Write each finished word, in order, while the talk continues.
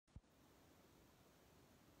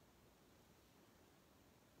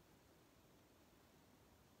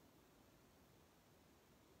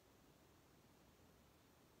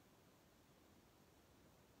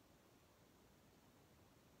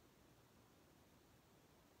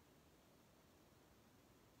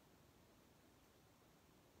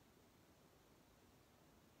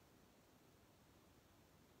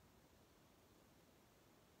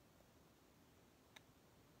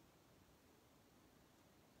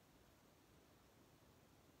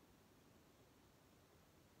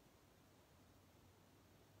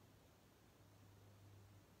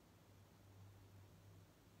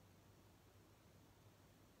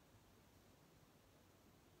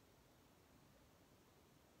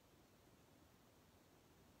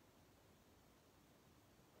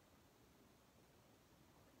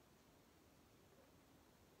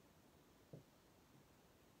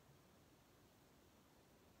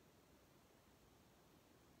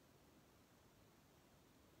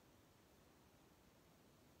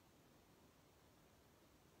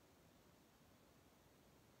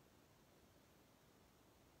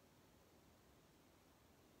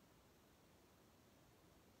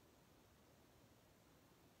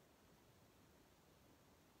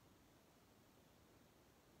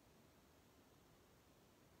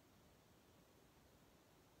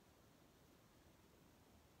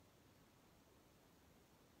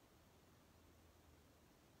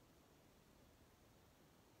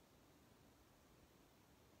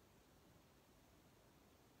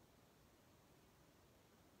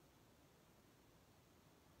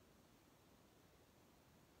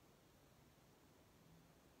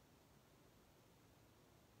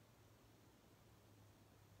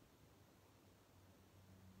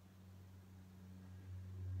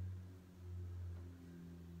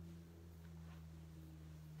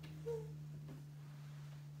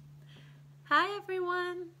Hi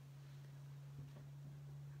everyone!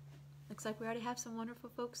 Looks like we already have some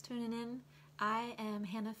wonderful folks tuning in. I am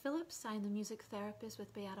Hannah Phillips. I'm the music therapist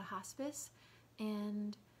with Bayada Hospice,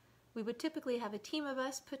 and we would typically have a team of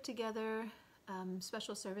us put together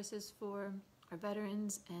special services for our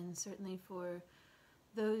veterans and certainly for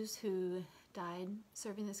those who died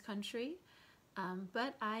serving this country.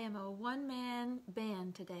 But I am a one-man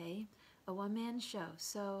band today, a one-man show.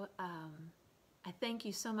 So I thank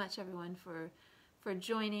you so much, everyone, for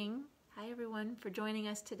joining. Hi, everyone, for joining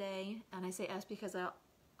us today. And I say us because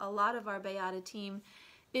a lot of our Bayada team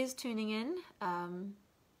is tuning in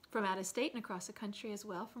from out of state and across the country as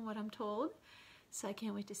well, from what I'm told. So I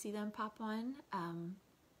can't wait to see them pop on.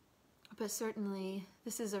 But certainly,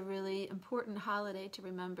 this is a really important holiday to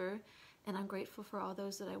remember, and I'm grateful for all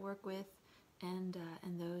those that I work with and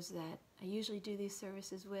those that I usually do these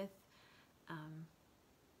services with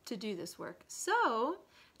to do this work. So,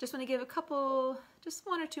 just want to give just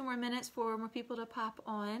 1 or 2 more minutes for more people to pop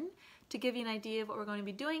on to give you an idea of what we're going to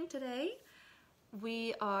be doing today.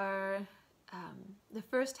 We are, the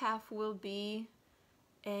first half will be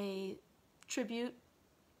a tribute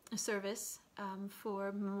service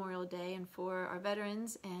for Memorial Day and for our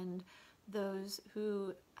veterans and those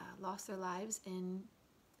who lost their lives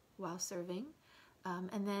while serving.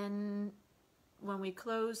 And then when we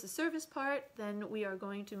close the service part, then we are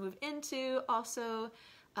going to move into also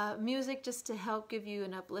music just to help give you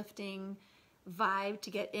an uplifting vibe to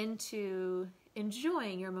get into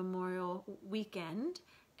enjoying your Memorial weekend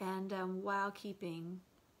and while keeping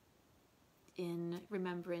in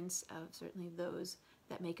remembrance of certainly those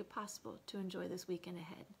that make it possible to enjoy this weekend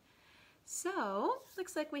ahead. So,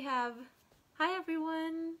 looks like we have, hi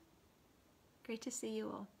everyone, great to see you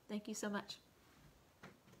all. Thank you so much.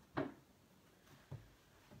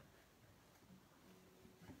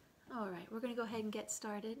 All right, we're going to go ahead and get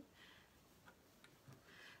started.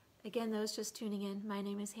 Again, those just tuning in, my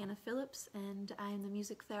name is Hannah Phillips, and I am the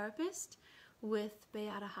music therapist with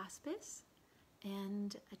Bayada Hospice.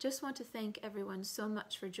 And I just want to thank everyone so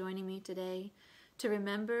much for joining me today to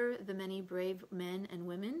remember the many brave men and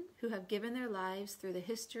women who have given their lives through the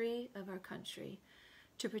history of our country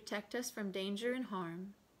to protect us from danger and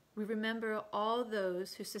harm. We remember all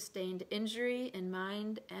those who sustained injury in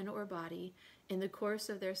mind and or body in the course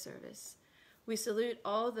of their service. We salute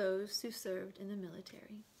all those who served in the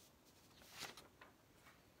military.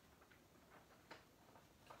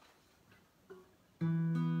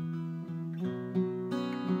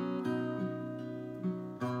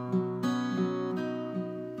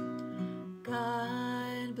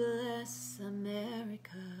 God bless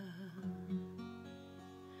America,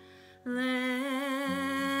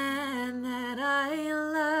 land that I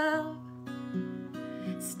love.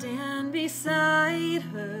 Stand beside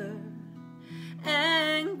her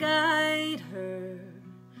and guide her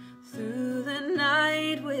through the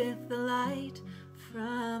night with the light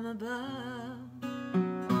from above.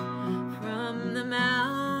 From the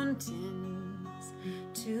mountains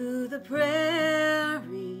to the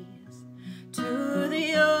prairies to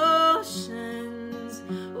the oceans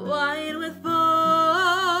wide with foam.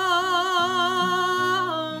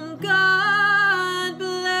 God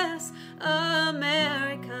bless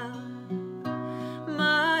America,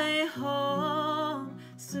 my home,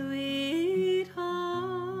 sweet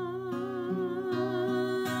home.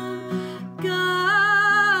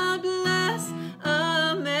 God bless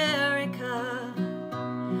America,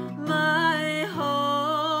 my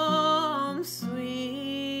home,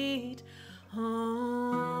 sweet home.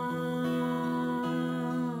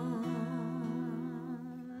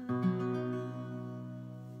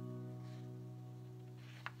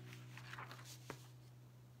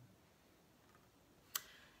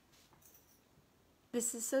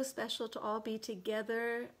 This is so special to all be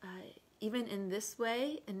together, even in this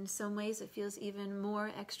way. In some ways, it feels even more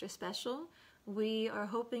extra special. We are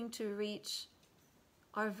hoping to reach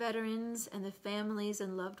our veterans and the families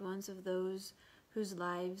and loved ones of those whose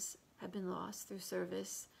lives have been lost through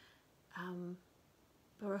service.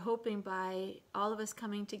 But we're hoping by all of us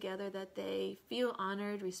coming together that they feel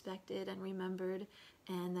honored, respected, and remembered,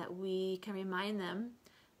 and that we can remind them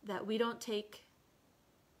that we don't take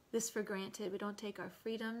this for granted. We don't take our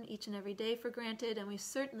freedom each and every day for granted, and we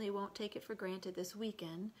certainly won't take it for granted this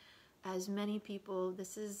weekend. As many people,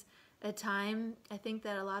 this is a time I think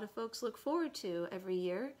that a lot of folks look forward to every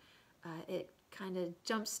year. It kind of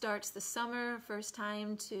jump starts the summer, first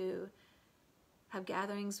time to have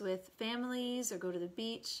gatherings with families or go to the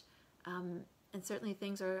beach, and certainly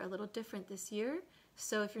things are a little different this year.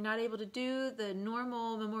 So if you're not able to do the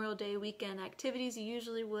normal Memorial Day weekend activities you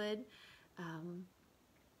usually would,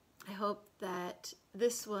 I hope that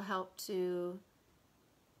this will help to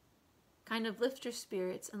kind of lift your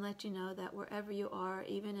spirits and let you know that wherever you are,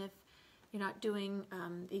 even if you're not doing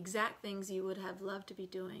the exact things you would have loved to be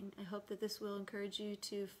doing, I hope that this will encourage you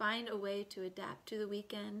to find a way to adapt to the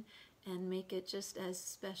weekend and make it just as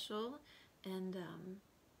special and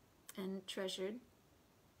treasured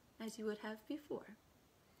as you would have before.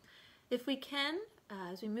 If we can,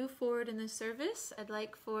 as we move forward in this service, I'd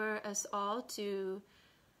like for us all to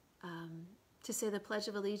say the Pledge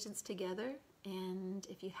of Allegiance together. And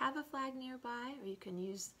if you have a flag nearby, or you can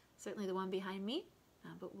use certainly the one behind me,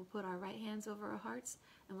 but we'll put our right hands over our hearts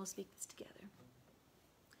and we'll speak this together.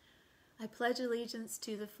 I pledge allegiance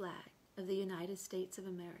to the flag of the United States of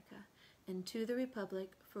America and to the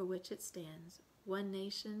republic for which it stands, one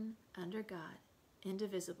nation, under God,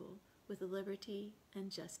 indivisible, with liberty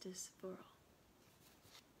and justice for all.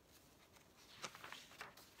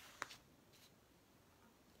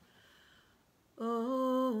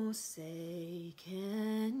 Oh, say,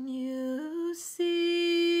 can you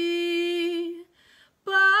see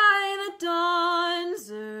by the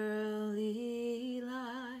dawn's early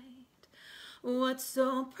light what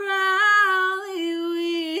so proudly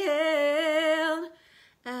we hailed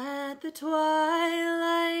at the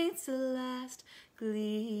twilight's last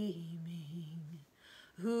gleaming,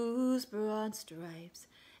 whose broad stripes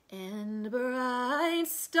and bright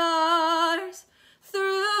stars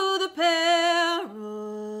through the perilous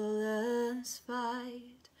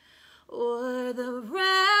fight o'er the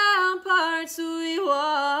ramparts we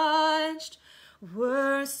watched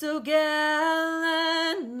were so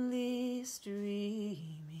gallantly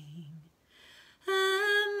streaming,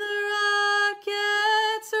 and the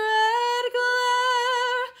rocket's red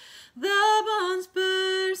glare, the bombs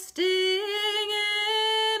bursting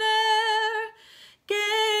in air,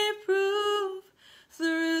 gave proof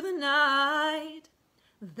through the night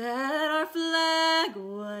that our flag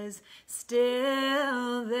was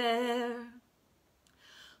still there.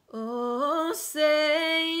 Oh,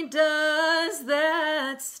 say, does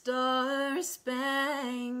that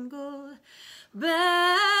star-spangled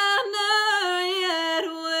banner yet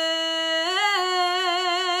wave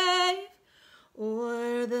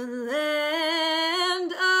o'er the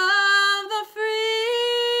land of the free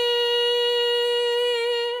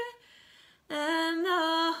and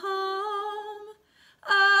the home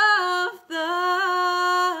of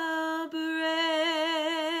the brave?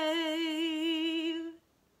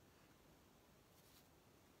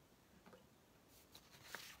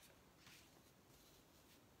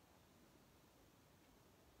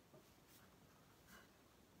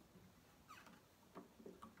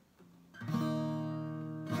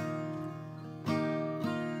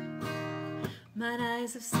 Mine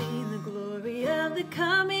eyes have seen the glory of the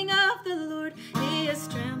coming of the Lord. He has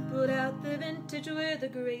trampled out the vintage where the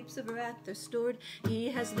grapes of wrath are stored. He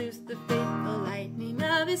has loosed the faithful lightning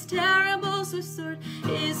of his terrible sword.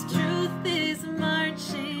 His truth is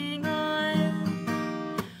marching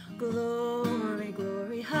on. Glory,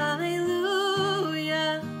 glory,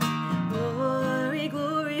 hallelujah. Glory,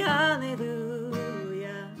 glory,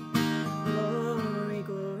 hallelujah. Glory,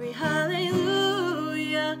 glory,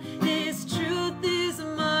 hallelujah. His truth is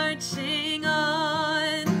marching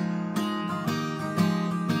on.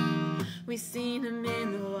 We've seen him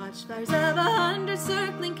in the watchfires of 100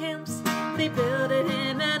 circling camps. They builded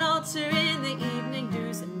him an altar in the evening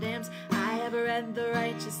dews and damps. I have read the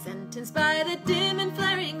righteous sentence by the dim and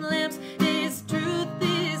flaring lamps. His truth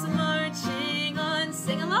is marching on.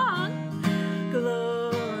 Sing along.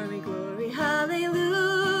 Glory, glory,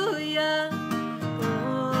 hallelujah.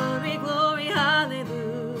 Glory, glory,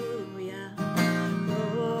 hallelujah.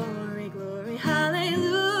 Glory, glory,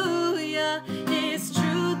 hallelujah. His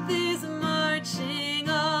truth is marching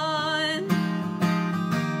on.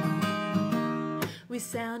 We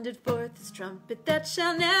sounded forth his trumpet that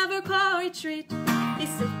shall never call retreat. He's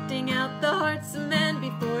sifting out the hearts of men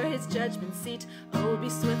before his judgment seat. Oh, be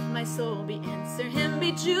swift, my soul, be answer him,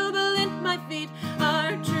 be jubilant, my feet.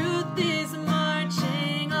 Our truth is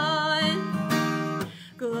marching on.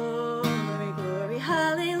 Glory, glory,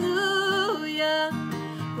 hallelujah.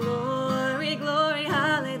 Glory, glory,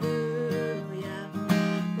 hallelujah.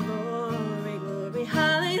 Glory, glory,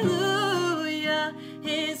 hallelujah.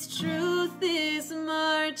 His truth is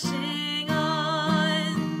marching on.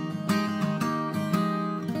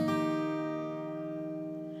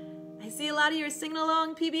 I see a lot of you are singing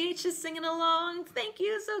along. PBH is singing along. Thank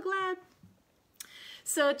you, so glad.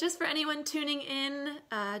 So just for anyone tuning in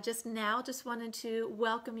just now, just wanted to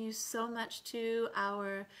welcome you so much to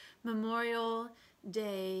our Memorial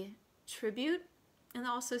Day tribute and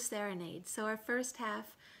also Serenade. So our first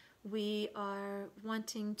half We are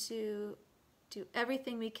wanting to do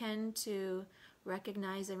everything we can to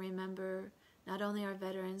recognize and remember not only our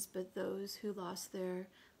veterans, but those who lost their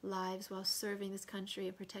lives while serving this country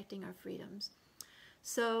and protecting our freedoms.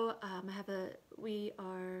 So we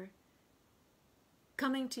are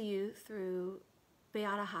coming to you through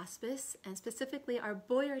Bayada Hospice, and specifically our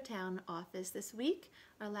Boyertown office this week.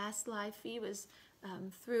 Our last live feed was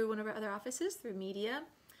through one of our other offices, through media.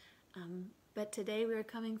 But today we are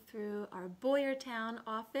coming through our Boyertown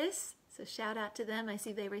office. So shout out to them. I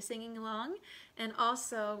see they were singing along. And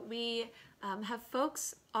also we have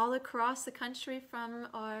folks all across the country from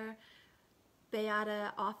our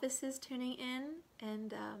Bayada offices tuning in.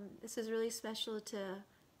 And this is really special to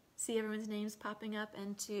see everyone's names popping up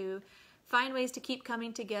and to find ways to keep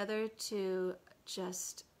coming together to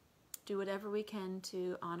just do whatever we can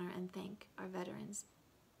to honor and thank our veterans.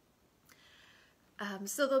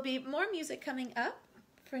 So there'll be more music coming up.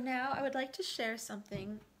 For now, I would like to share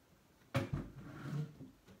something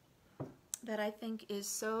that I think is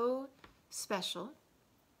so special.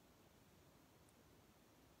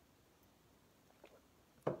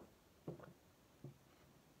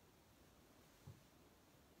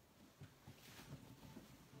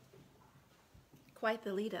 Quite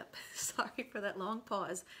the lead up. Sorry for that long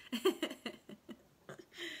pause.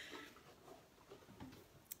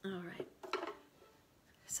 All right.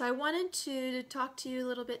 So I wanted to talk to you a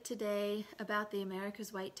little bit today about the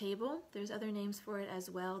America's White Table. There's other names for it as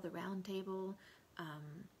well, the Round Table.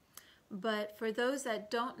 But for those that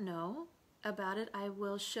don't know about it, I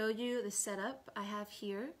will show you the setup I have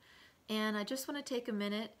here. And I just want to take a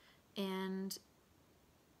minute and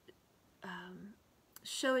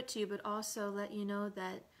show it to you, but also let you know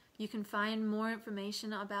that you can find more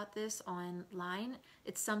information about this online.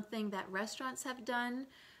 It's something that restaurants have done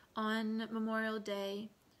on Memorial Day,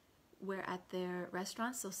 where at their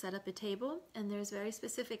restaurants they'll set up a table and there's very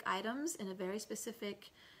specific items in a very specific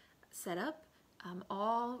setup,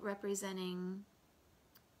 all representing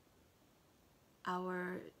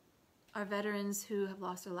our veterans who have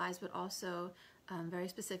lost their lives, but also very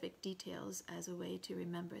specific details as a way to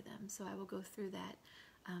remember them. So I will go through that.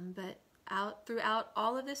 But throughout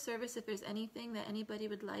all of this service, if there's anything that anybody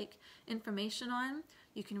would like information on,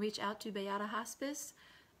 you can reach out to Bayada Hospice,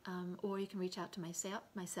 or you can reach out to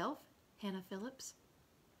myself, Hannah Phillips.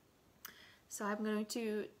 So I'm going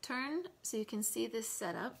to turn so you can see this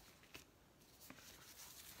setup,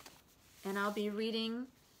 and I'll be reading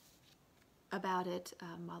about it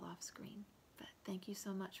while off screen. But thank you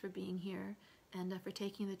so much for being here and for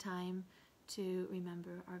taking the time to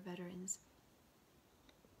remember our veterans.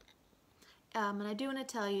 And I do want to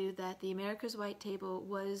tell you that the America's White Table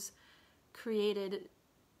was created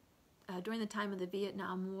during the time of the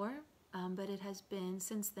Vietnam War, but it has been,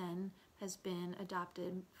 since then, has been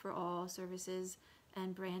adopted for all services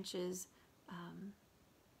and branches,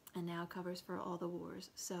 and now covers for all the wars.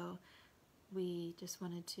 So we just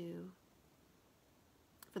wanted to,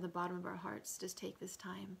 from the bottom of our hearts, just take this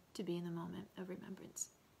time to be in the moment of remembrance.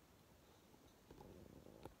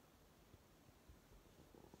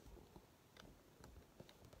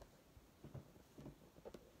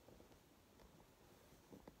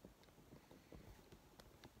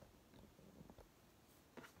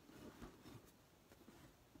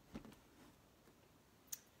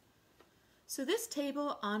 So this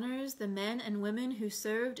table honors the men and women who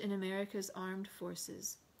served in America's armed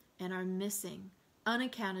forces and are missing,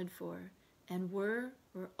 unaccounted for, and were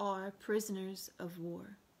or are prisoners of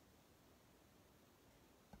war.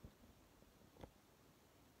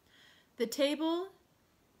 The table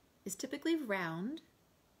is typically round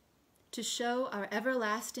to show our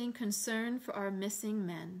everlasting concern for our missing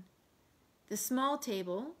men. The small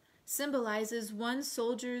table symbolizes one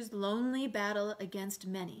soldier's lonely battle against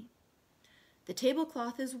many. The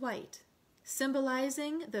tablecloth is white,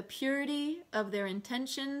 symbolizing the purity of their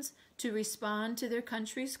intentions to respond to their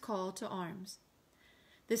country's call to arms.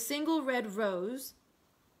 The single red rose,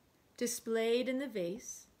 displayed in the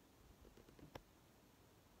vase,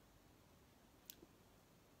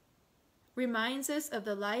 reminds us of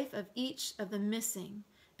the life of each of the missing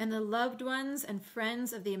and the loved ones and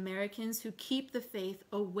friends of the Americans who keep the faith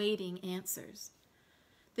awaiting answers.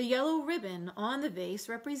 The yellow ribbon on the vase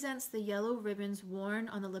represents the yellow ribbons worn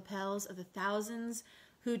on the lapels of the thousands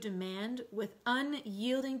who demand with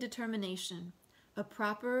unyielding determination a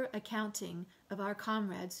proper accounting of our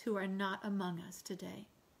comrades who are not among us today.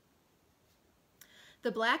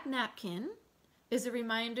 The black napkin is a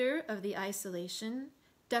reminder of the isolation,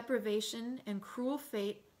 deprivation, and cruel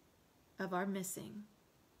fate of our missing.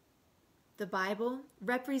 The Bible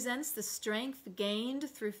represents the strength gained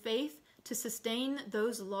through faith to sustain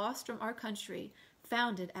those lost from our country,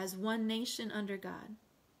 founded as one nation under God.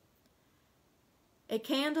 A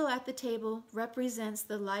candle at the table represents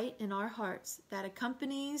the light in our hearts that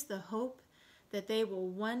accompanies the hope that they will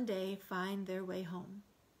one day find their way home.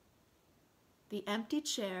 The empty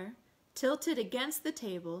chair, tilted against the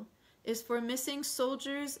table, is for missing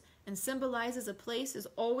soldiers and symbolizes a place is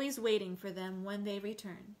always waiting for them when they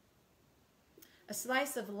return. A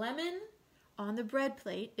slice of lemon on the bread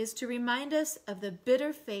plate is to remind us of the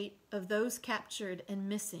bitter fate of those captured and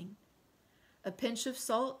missing. A pinch of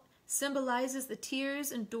salt symbolizes the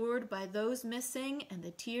tears endured by those missing and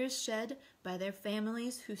the tears shed by their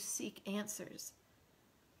families who seek answers.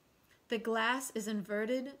 The glass is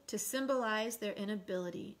inverted to symbolize their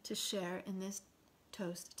inability to share in this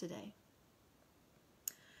toast today.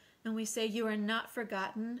 And we say, you are not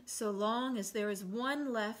forgotten so long as there is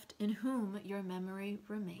one left in whom your memory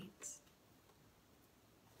remains.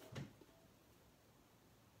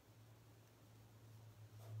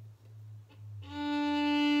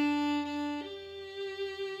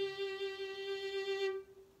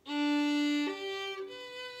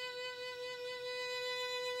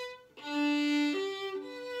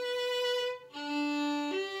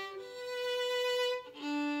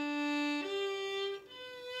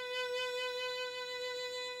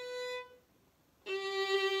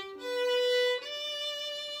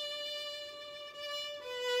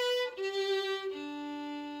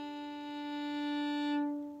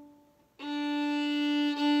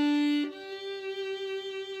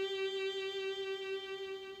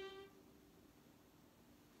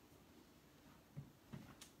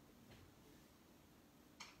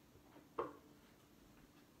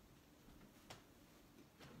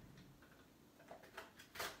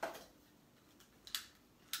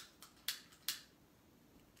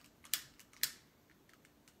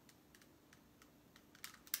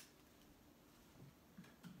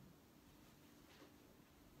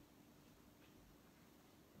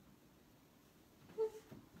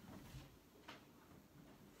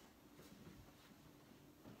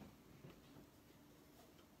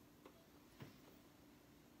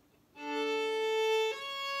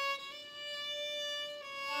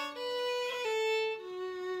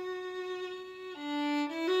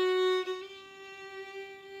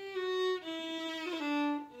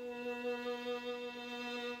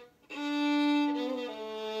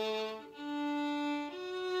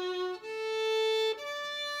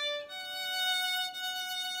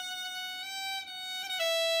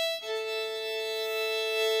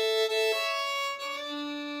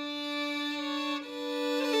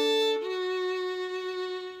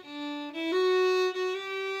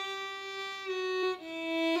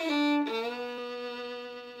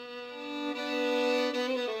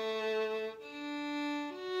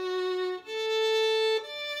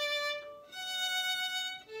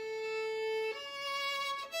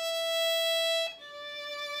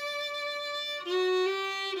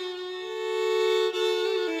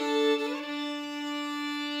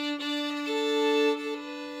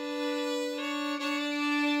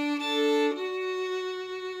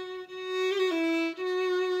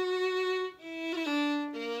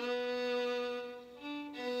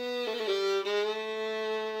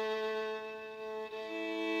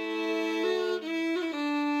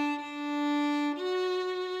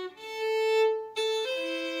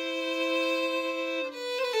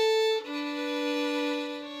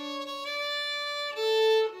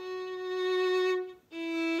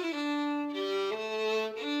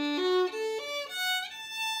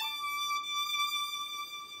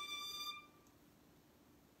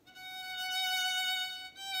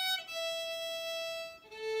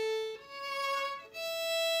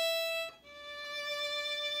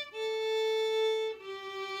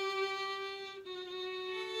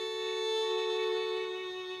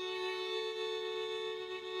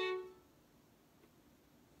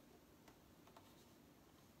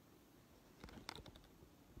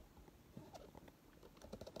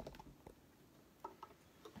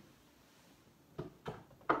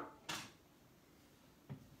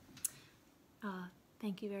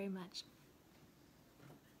 Thank you very much.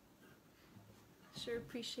 Sure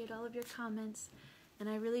appreciate all of your comments, and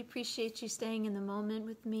I really appreciate you staying in the moment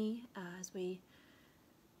with me as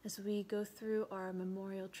we go through our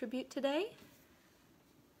memorial tribute today.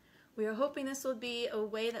 We are hoping this will be a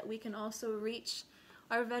way that we can also reach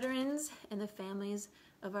our veterans and the families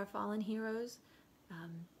of our fallen heroes.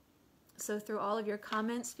 So through all of your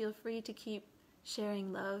comments, feel free to keep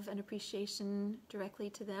sharing love and appreciation directly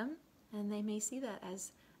to them, and they may see that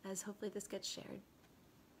as hopefully this gets shared.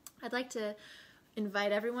 I'd like to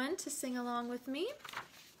invite everyone to sing along with me.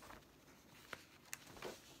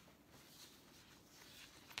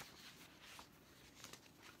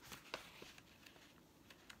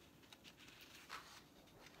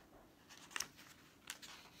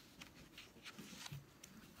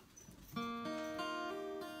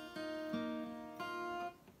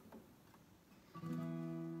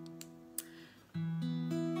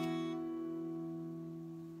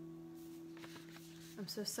 I'm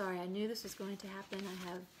so sorry. I knew this was going to happen. I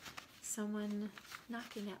have someone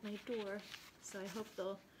knocking at my door, so I hope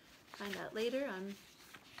they'll find out later. I'm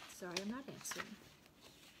sorry I'm not answering.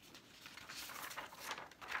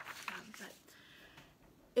 But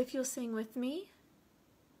if you'll sing with me,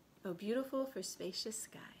 "Oh, beautiful for spacious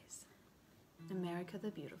skies, America the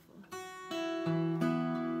beautiful."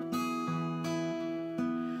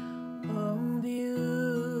 Oh,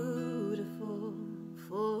 beautiful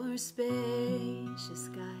for spacious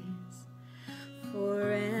skies,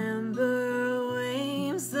 for amber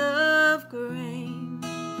waves of grain,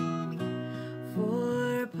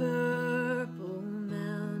 for purple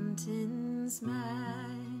mountains'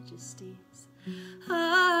 majesties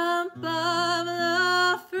above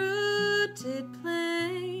the fruited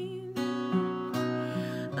plain.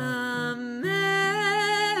 America,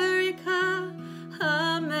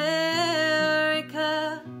 America,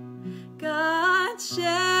 God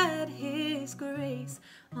shed his grace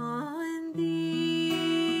on thee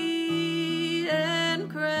and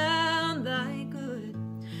crown thy good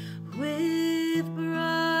with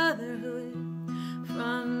brotherhood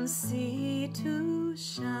from sea to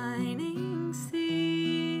shining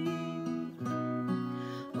sea.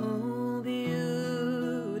 Oh,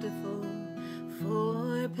 beautiful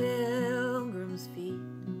for pilgrims' feet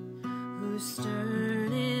whose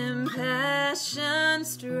stern impassioned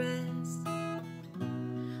stress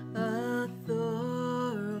a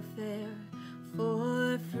thoroughfare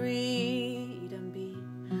for freedom be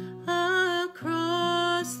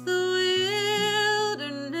across the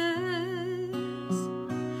wilderness.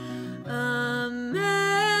 America,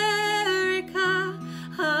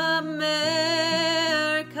 America,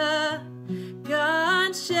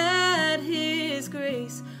 God shed his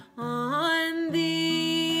grace on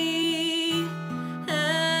thee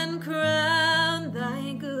and crown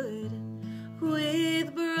thy good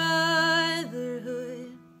with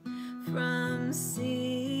brotherhood from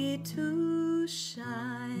sea to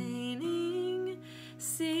shining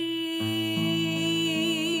sea.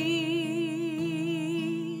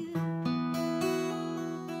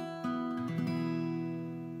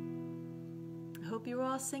 I hope you were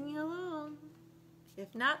all singing along.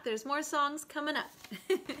 If not, there's more songs coming up.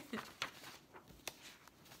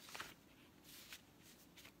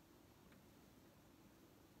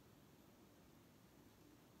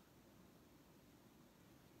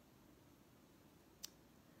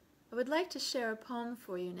 I would like to share a poem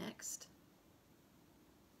for you next.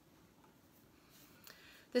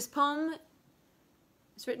 This poem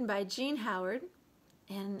is written by Jean Howard,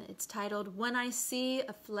 and it's titled, "When I See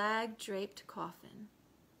a Flag-Draped Coffin."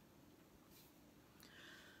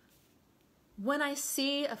 When I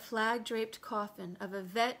see a flag-draped coffin of a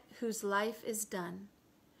vet whose life is done,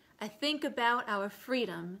 I think about our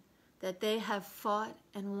freedom that they have fought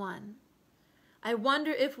and won. I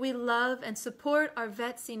wonder if we love and support our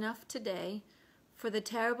vets enough today for the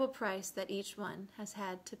terrible price that each one has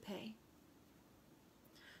had to pay.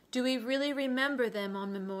 Do we really remember them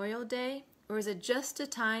on Memorial Day, or is it just a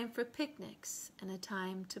time for picnics and a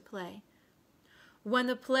time to play? When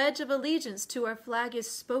the Pledge of Allegiance to our flag is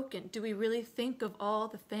spoken, do we really think of all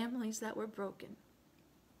the families that were broken?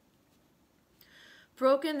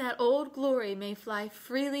 Broken that old glory may fly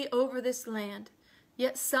freely over this land,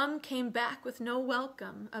 yet some came back with no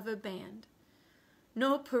welcome of a band,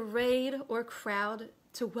 no parade or crowd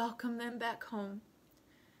to welcome them back home,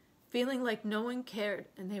 feeling like no one cared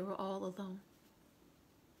and they were all alone.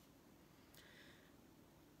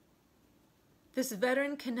 This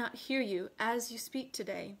veteran cannot hear you as you speak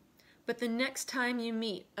today, but the next time you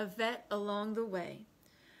meet a vet along the way,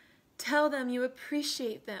 tell them you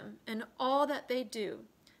appreciate them and all that they do,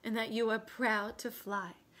 and that you are proud to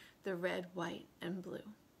fly the red, white, and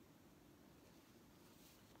blue.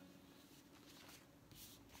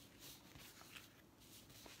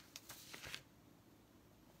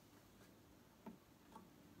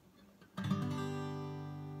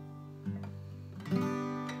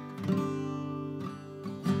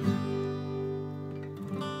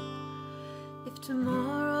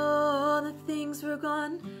 Tomorrow the things were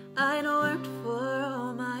gone I'd worked for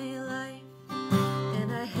all my life,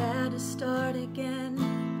 and I had to start again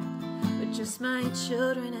with just my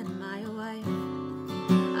children and my wife.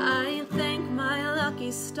 I thank my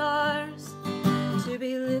lucky stars to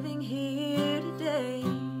be living here today,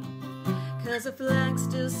 'cause the flag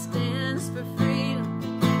still stands for freedom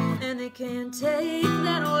and they can't take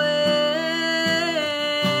that away.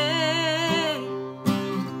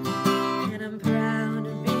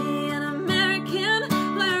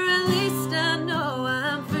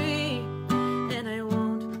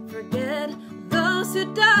 Who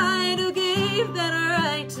died, who gave that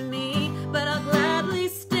right to me, but I'll gladly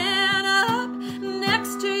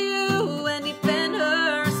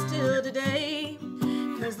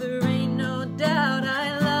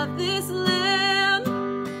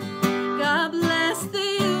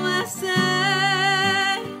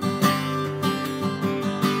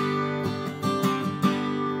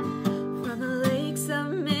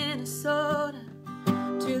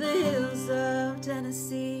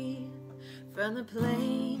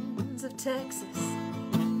Texas,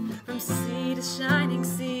 from sea to shining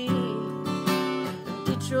sea, from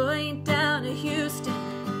Detroit down to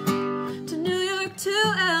Houston, to New York to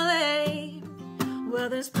LA. Well,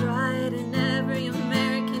 there's pride in every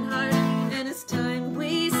American heart, and it's time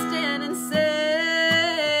we stand and say,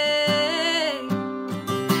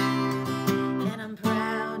 and I'm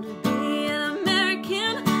proud to be an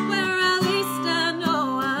American, where at least I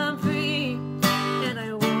know I'm free, and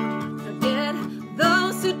I won't forget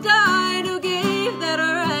those who died, who gave that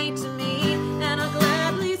right to me, and I'll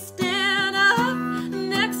gladly stand up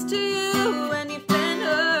next to you and defend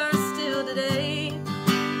her still today,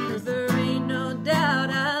 'cause there ain't no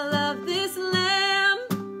doubt I love this land.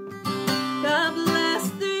 God bless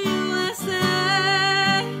the USA.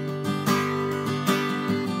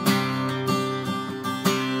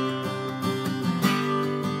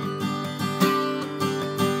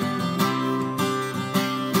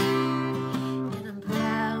 And I'm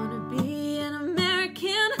proud to be an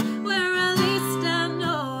American, where at least I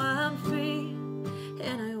know I'm free,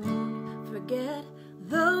 and I won't forget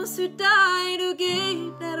those who died, who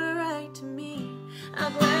gave that right to me.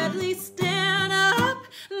 I'll gladly stand up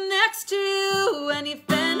next to you and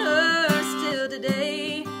defend her still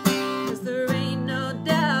today, 'cause there ain't no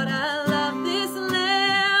doubt I love this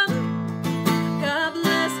land. God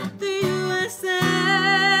bless the USA.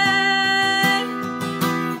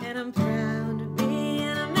 And I'm proud to be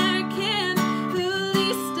an American, who at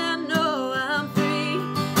least I know I'm free,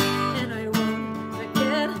 and I won't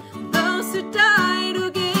forget those who died, who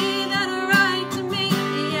gave that right to me,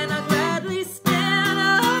 and I'll gladly stand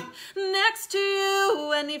up next to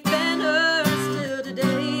you and defend her still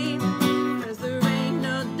today, 'cause there ain't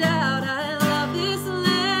no doubt I love this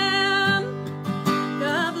land.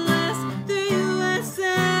 God bless the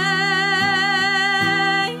USA.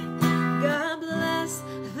 God bless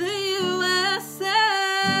the USA.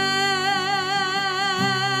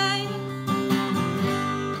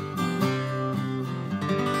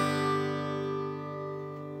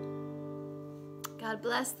 God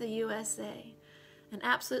bless the USA. And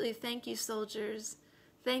absolutely thank you, soldiers.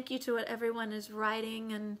 Thank you to what everyone is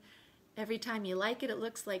writing, and every time you like it, it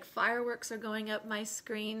looks like fireworks are going up my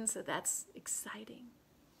screen, so that's exciting.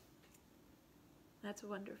 That's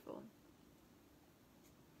wonderful.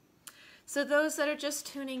 So those that are just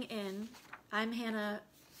tuning in, I'm Hannah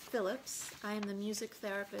Phillips. I am the music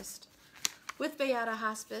therapist with Bayada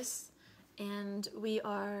Hospice, and we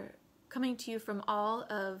are coming to you from all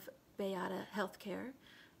of Bayada Healthcare,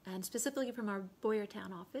 and specifically from our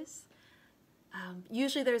Boyertown office.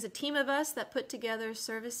 Usually there's a team of us that put together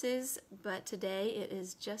services, but today it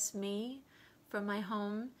is just me from my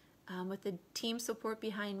home with the team support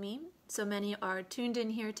behind me. So many are tuned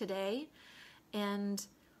in here today, and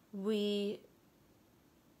we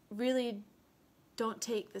really don't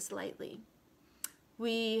take this lightly.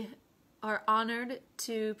 We are honored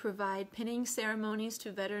to provide pinning ceremonies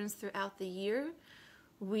to veterans throughout the year.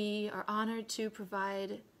 We are honored to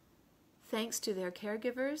provide thanks to their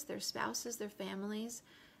caregivers, their spouses, their families,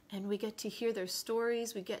 and we get to hear their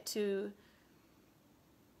stories. We get to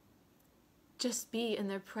just be in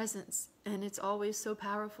their presence, and it's always so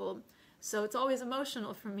powerful. So it's always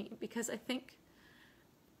emotional for me, because I think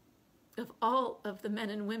of all of the men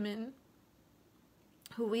and women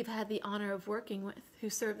who we've had the honor of working with, who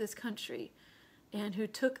served this country, and who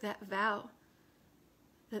took that vow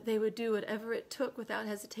that they would do whatever it took without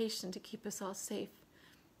hesitation to keep us all safe.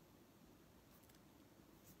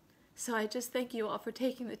 So I just thank you all for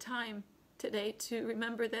taking the time today to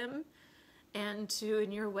remember them, and to,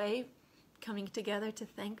 in your way, coming together to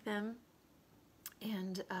thank them.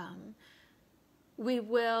 And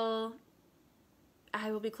I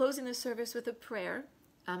will be closing the service with a prayer,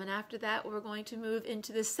 and after that we're going to move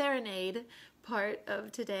into the Serenade part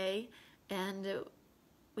of today, and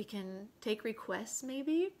we can take requests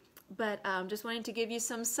maybe, but just wanting to give you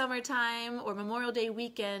some summertime or Memorial Day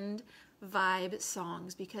weekend vibe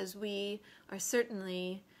songs, because we are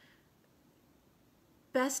certainly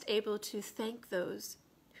best able to thank those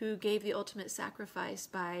who gave the ultimate sacrifice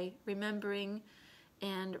by remembering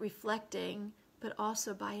and reflecting, but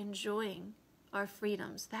also by enjoying our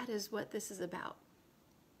freedoms. That is what this is about.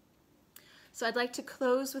 So I'd like to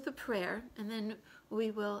close with a prayer, and then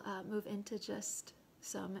we will move into just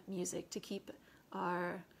some music to keep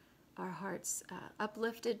our hearts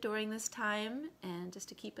uplifted during this time, and just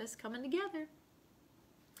to keep us coming together.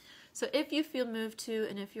 So if you feel moved to,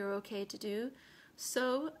 and if you're okay to do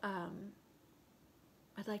so,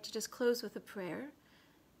 I'd like to just close with a prayer.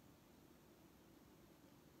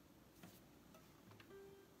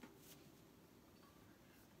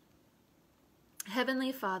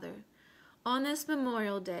 Heavenly Father, on this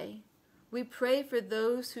Memorial Day, We pray for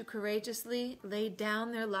those who courageously lay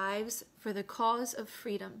down their lives for the cause of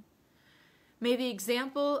freedom. May the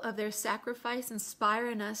example of their sacrifice inspire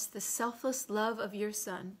in us the selfless love of your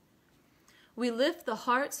Son. We lift the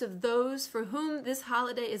hearts of those for whom this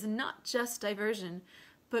holiday is not just diversion,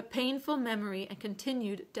 but painful memory and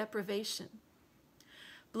continued deprivation.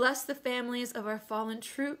 Bless the families of our fallen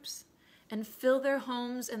troops and fill their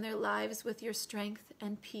homes and their lives with your strength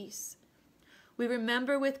and peace. We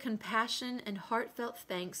remember with compassion and heartfelt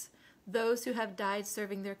thanks those who have died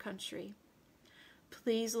serving their country.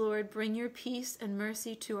 Please, Lord, bring your peace and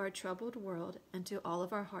mercy to our troubled world and to all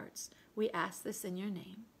of our hearts. We ask this in your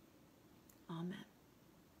name. Amen.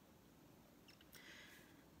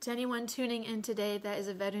 To anyone tuning in today that is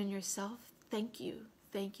a veteran yourself, thank you,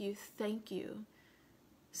 thank you, thank you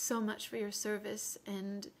so much for your service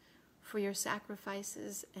and for your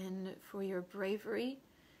sacrifices and for your bravery.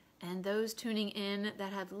 And those tuning in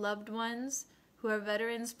that have loved ones who are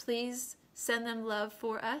veterans, please send them love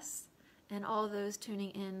for us. And all those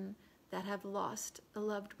tuning in that have lost a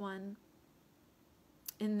loved one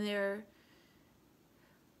in their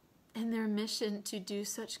mission to do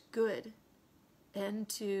such good and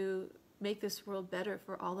to make this world better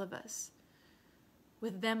for all of us.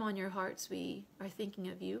 With them on your hearts, we are thinking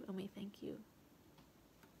of you, and we thank you.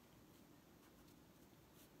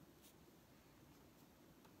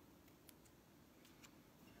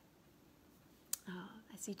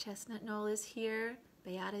 I see Chestnut Knoll is here,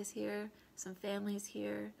 Bayada is here, some families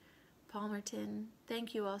here, Palmerton.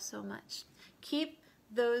 Thank you all so much. Keep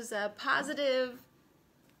those positive,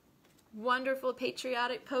 wonderful,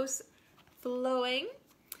 patriotic posts flowing.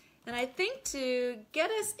 And I think to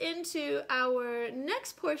get us into our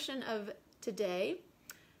next portion of today,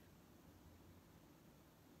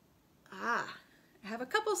 I have a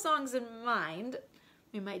couple songs in mind.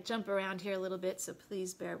 We might jump around here a little bit, so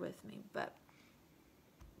please bear with me. But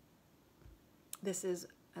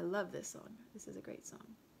I love this song. This is a great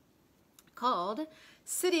song. Called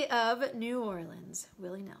City of New Orleans,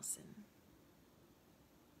 Willie Nelson.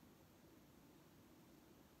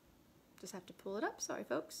 Just have to pull it up. Sorry,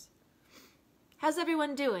 folks. How's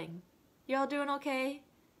everyone doing? You all doing okay?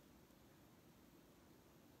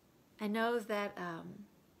 I know that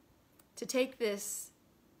to take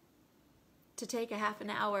a half an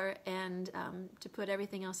hour and to put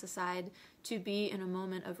everything else aside to be in a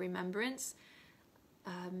moment of remembrance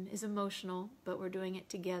is emotional, but we're doing it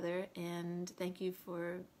together, and thank you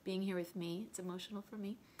for being here with me. It's emotional for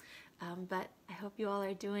me, but I hope you all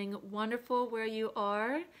are doing wonderful where you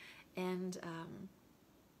are, and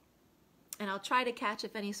I'll try to catch,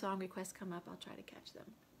 if any song requests come up, I'll try to catch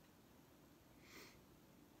them.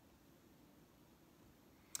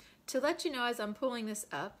 To let you know, as I'm pulling this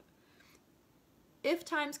up, if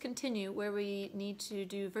times continue where we need to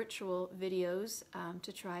do virtual videos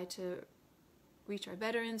to try to reach our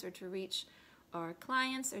veterans or to reach our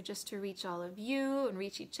clients or just to reach all of you and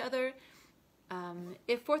reach each other,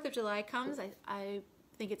 if 4th of July comes, I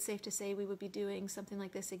think it's safe to say we would be doing something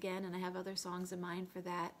like this again, and I have other songs in mind for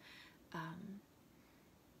that.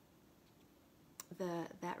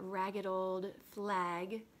 That Ragged Old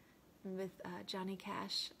Flag with Johnny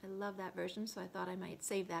Cash. I love that version, so I thought I might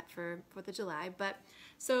save that for 4th of July. But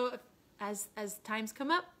so as times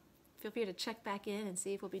come up, feel free to check back in and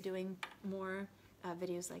see if we'll be doing more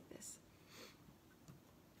videos like this.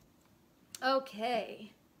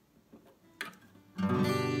 Okay.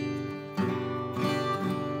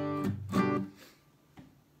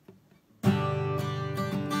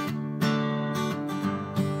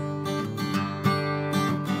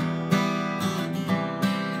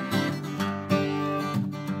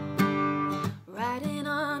 Riding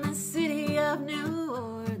on the city of New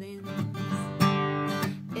Orleans,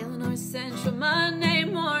 Illinois Central Monday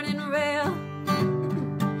morning rail.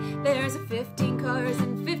 There's 15 cars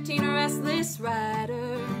and 15 restless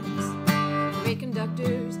riders, 3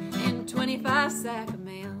 conductors and 25 sack of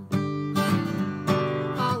mail.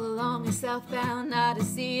 All along the southbound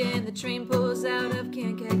Odyssey, and the train pulls out of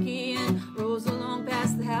Kankakee and rolls along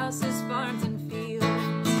past the houses, farms, and fields.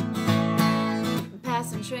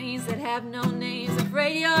 Passing trains that have no names, the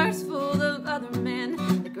freight yards full of other men,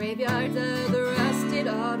 the graveyards of the rusted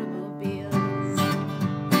automobiles.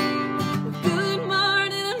 Well, good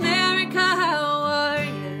morning, America, how are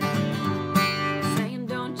you? Saying,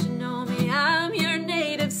 don't you know me, I'm your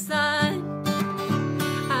native son.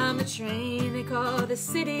 I'm the train they call the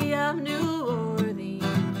City of New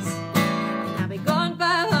Orleans, and I'll be gone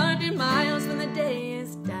 500 miles when the day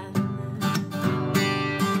is done.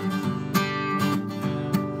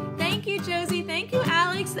 Thank you, Josie. Thank you,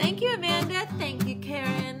 Alex. Thank you, Amanda. Thank you,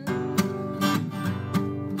 Karen.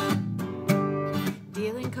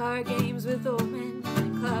 with old men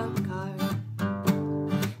and club card.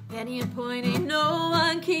 Penny and point, ain't no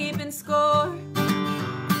one keeping score.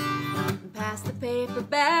 Pass the paper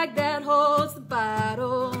bag that holds the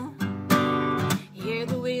bottle. Hear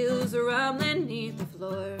the wheels rumbling neath the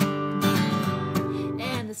floor.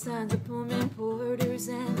 And the sons of Pullman porters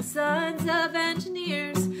and the sons of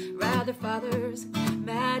engineers ride their father's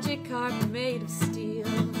magic carpet made of steel.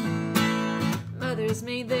 Mothers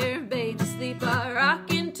made their babies sleep by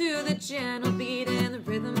rocking to the gentle beat, and the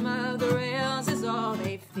rhythm of the rails is all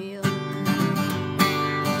they feel.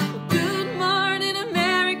 Well, good morning,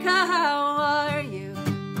 America, how are you?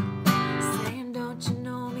 Saying, don't you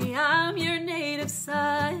know me, I'm your native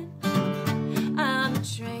son. I'm the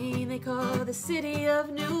train they call the city of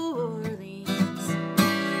New Orleans.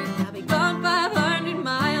 I'll be gone 500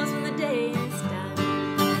 miles when the day is done.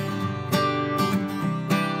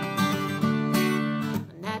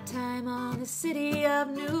 Nighttime on the city of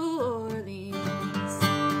New Orleans,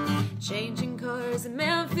 changing cars in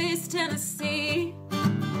Memphis, Tennessee.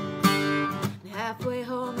 And halfway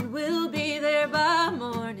home and we'll be there by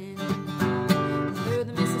morning, through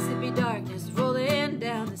the Mississippi darkness rolling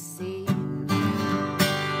down the sea.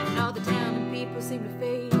 And all the town and people seem to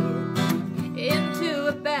fade into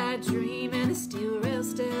a bad dream, and the steel rail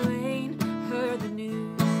still ain't heard the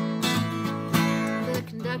news. The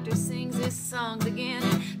conductor sings his songs again,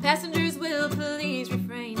 passengers will please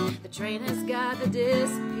refrain. The train has got the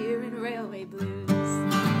disappearing railway blues.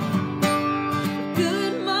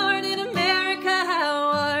 Good morning, America,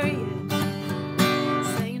 how are you?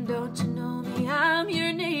 Saying, don't you know me, I'm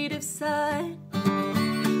your native son.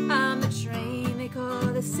 I'm the train they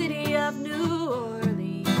call the city of New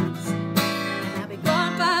Orleans, and I'll be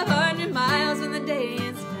gone 500 miles when the day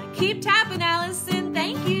is done. Keep tapping, Allison,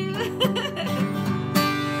 thank you.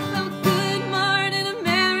 Oh, good morning,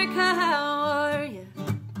 America, how are you?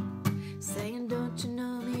 Saying, don't you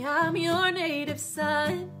know me, I'm your native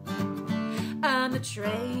son. I'm the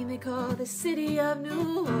train they call the city of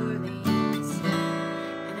New Orleans,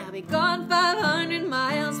 and I'll be gone 500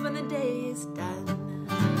 miles when the day is done.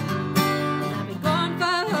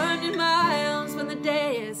 500 miles when the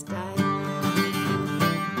day is done.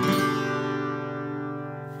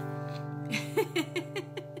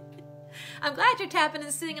 I'm glad you're tapping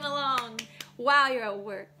and singing along while you're at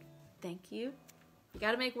work. Thank you. You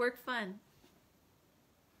gotta make work fun.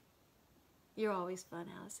 You're always fun,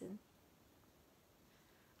 Allison.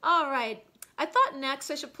 All right. I thought next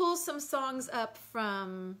I should pull some songs up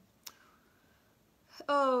from,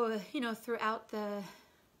 throughout the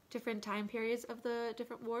different time periods of the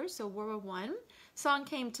different wars. So World War I song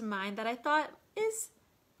came to mind that I thought is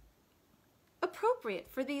appropriate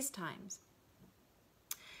for these times.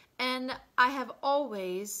 And I have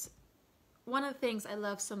always, one of the things I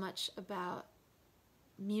love so much about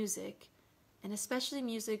music, and especially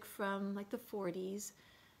music from like the 40s,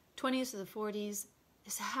 20s to the 40s,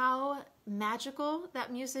 is how magical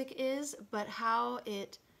that music is, but how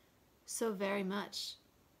it so very much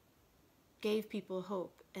gave people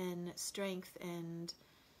hope and strength and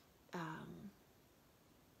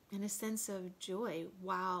a sense of joy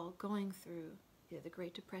while going through the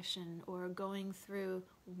Great Depression or going through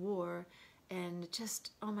war and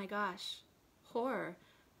just, oh my gosh, horror,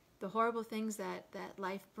 the horrible things that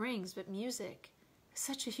life brings. But music is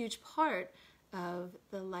such a huge part of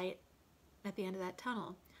the light at the end of that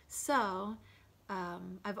tunnel. So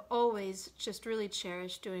I've always just really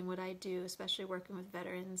cherished doing what I do, especially working with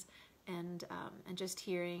veterans, and just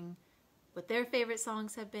hearing what their favorite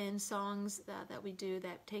songs have been, songs that we do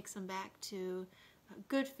that takes them back to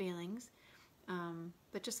good feelings,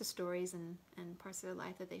 but just the stories and parts of their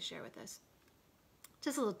life that they share with us.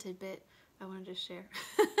 Just a little tidbit I wanted to share.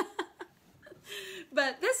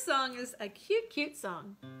 But this song is a cute, cute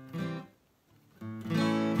song.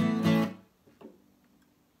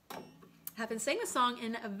 I haven't sang a song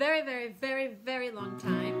in a very, very, very, very long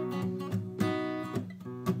time.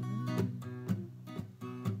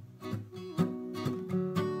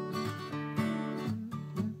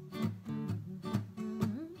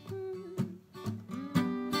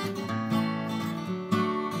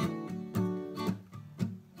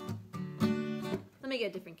 Let me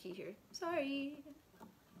get a different key here. Sorry.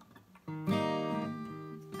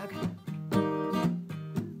 Okay.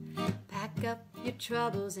 Pack up your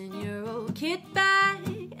troubles in your old kit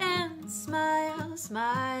bag and smile,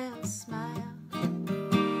 smile, smile.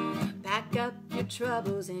 Pack up your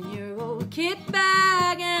troubles in your old kit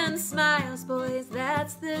bag and smiles, boys,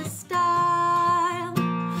 that's the style.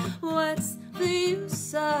 What's the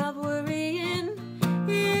use of worrying?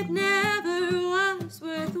 It never was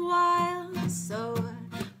worthwhile. So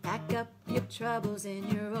pack up your troubles in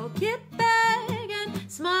your old kit bag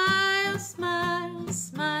and smile, smile,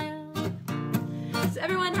 smile. So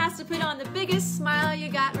everyone has to put on the biggest smile you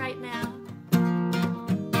got right now.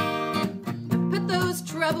 Put those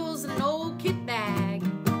troubles in an old kit bag.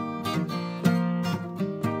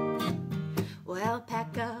 Well,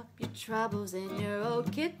 pack up your troubles in your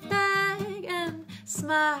old kit bag and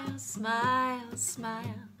smile, smile, smile.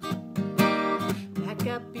 Pack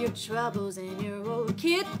up your troubles in your old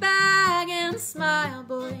kit bag and smile,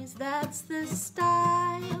 boys, that's the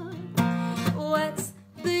style. What's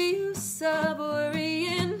the use of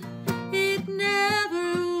worrying? It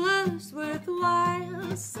never was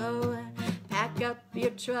worthwhile. So pack up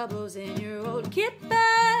your troubles in your old kit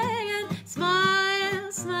bag and smile,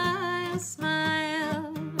 smile,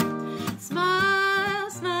 smile. Smile,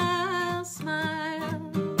 smile,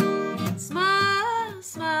 smile. Smile,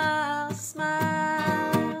 smile, smile.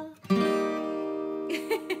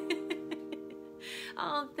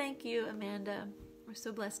 Oh, thank you, Amanda. We're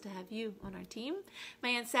so blessed to have you on our team. My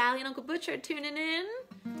Aunt Sally and Uncle Butch are tuning in.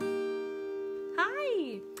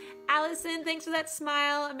 Hi. Allison, thanks for that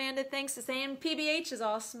smile. Amanda, thanks for saying PBH is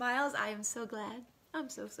all smiles. I am so glad. I'm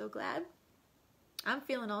so, so glad. I'm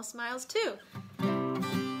feeling all smiles too.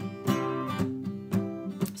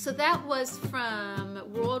 So that was from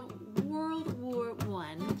World War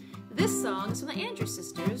I. This song is from the Andrews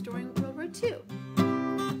Sisters during World War II.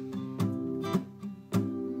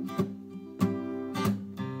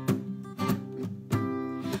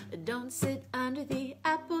 Don't sit under the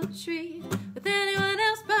apple tree with anyone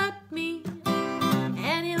else but me.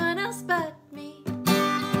 Anyone else but me.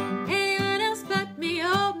 Anyone else but me.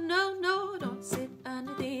 Oh, no, no, don't sit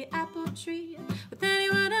under the apple tree with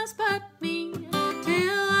anyone else but me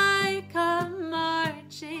till I come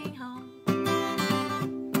marching home.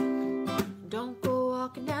 Don't go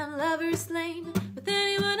walking down Lover's Lane with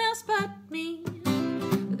anyone else but me.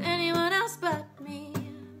 With anyone else but me.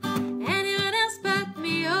 Anyone else but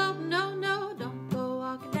me. Oh, no, no, don't go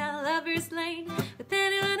walking down Lover's Lane with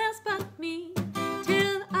anyone else but me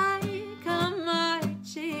till I come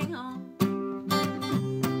marching home.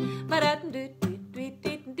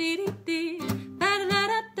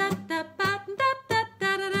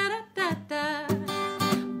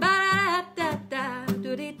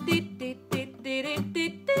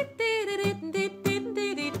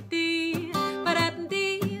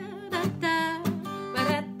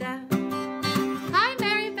 Hi,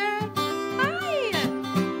 Mary Beth. Hi.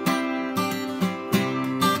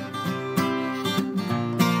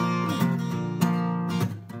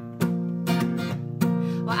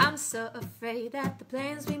 Well, I'm so afraid that the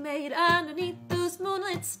plans we made underneath those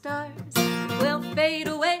moonlit stars will fade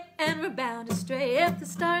away and we're bound to stray if the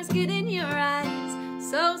stars get in your eyes.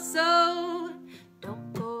 So,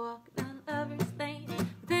 don't go walking down Lover's Lane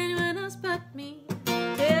with anyone else but me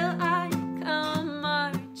till I come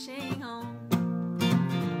marching home.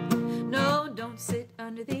 No, don't sit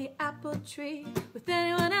under the apple tree with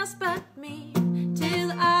anyone else but me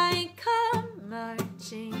till I come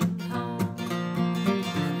marching home.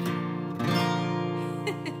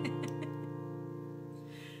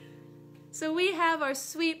 So we have our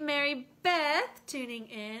sweet Mary Beth tuning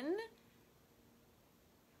in.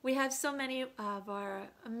 We have so many of our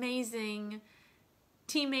amazing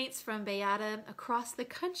teammates from Bayada across the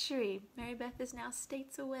country. Mary Beth is now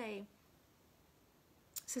states away.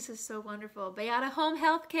 So this is so wonderful. Bayada Home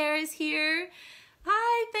Healthcare is here.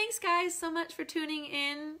 Hi, thanks guys so much for tuning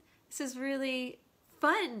in. This is really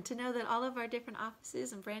fun to know that all of our different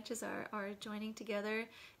offices and branches are joining together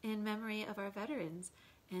in memory of our veterans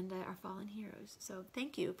and our fallen heroes. So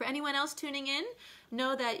thank you. For anyone else tuning in,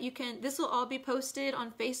 know that you can, this will all be posted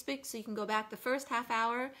on Facebook, so you can go back. The first half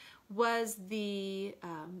hour was the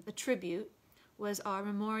tribute, was our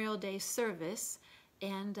Memorial Day service,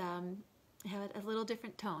 and it had a little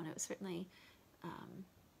different tone. It was certainly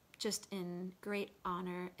just in great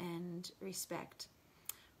honor and respect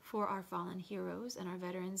for our fallen heroes and our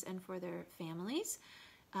veterans and for their families.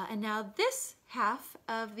 And now this half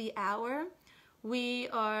of the hour, we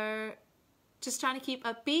are just trying to keep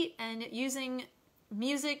upbeat and using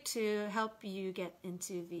music to help you get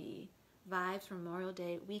into the vibes for Memorial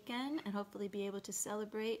Day weekend and hopefully be able to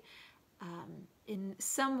celebrate in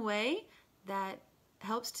some way that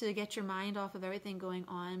helps to get your mind off of everything going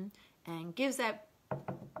on and gives that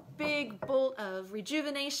big bolt of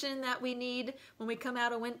rejuvenation that we need when we come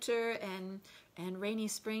out of winter and rainy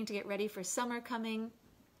spring to get ready for summer coming.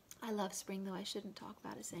 I love spring, though I shouldn't talk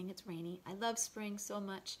about it saying it's rainy. I love spring so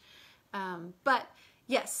much. But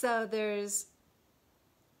yes, so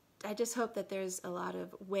I just hope that there's a lot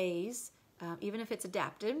of ways, even if it's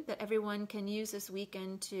adapted, that everyone can use this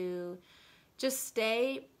weekend to just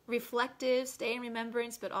stay reflective, stay in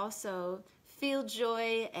remembrance, but also feel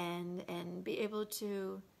joy and be able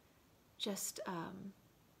to just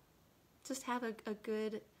have a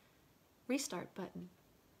good restart button.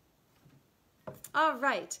 All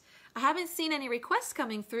right. I haven't seen any requests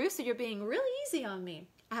coming through, so you're being really easy on me.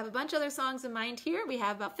 I have a bunch of other songs in mind here. We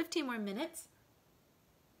have about 15 more minutes.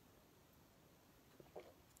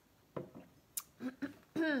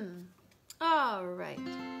 All right.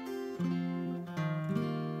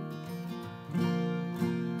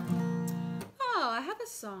 Oh, I have a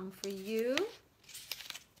song for you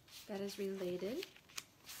that is related.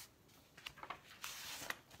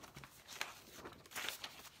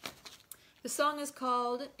 The song is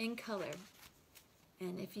called In Color,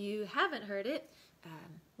 and if you haven't heard it,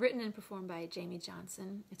 written and performed by Jamie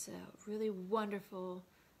Johnson, it's a really wonderful,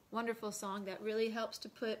 wonderful song that really helps to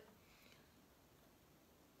put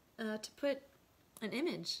an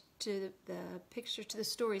image to the picture, to the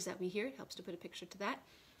stories that we hear. It helps to put a picture to that.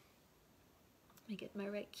 Let me get my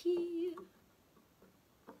right key.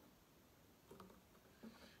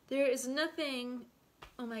 There is nothing,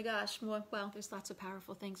 oh my gosh, more, well, there's lots of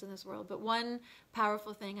powerful things in this world, but one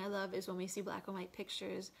powerful thing I love is when we see black and white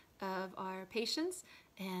pictures of our patients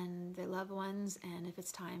and their loved ones, and if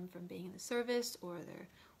it's time from being in the service or their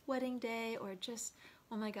wedding day or just,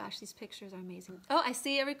 oh my gosh, these pictures are amazing. Oh, I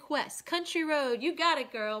see a request. Country Road, you got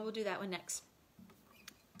it, girl. We'll do that one next.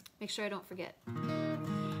 Make sure I don't forget.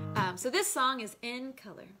 So this song is In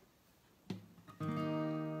Color.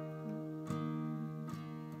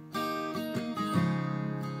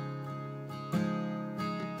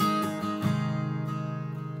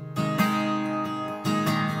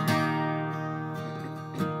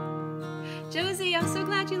 Josie, I'm so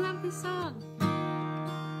glad you love this song.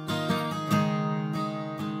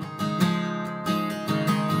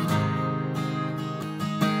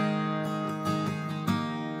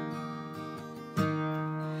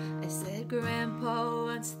 I said, Grandpa,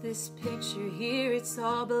 what's this picture here? It's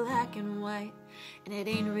all black and white, and it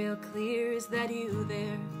ain't real clear. Is that you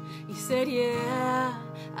there? He said, yeah,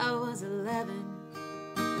 I was 11.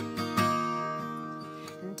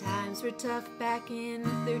 Times were tough back in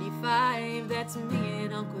 35. That's me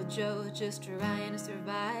and Uncle Joe just trying to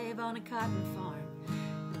survive on a cotton farm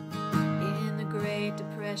in the Great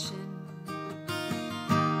Depression.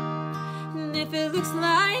 And if it looks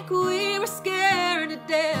like we were scared to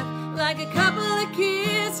death, like a couple of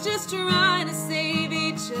kids just trying to save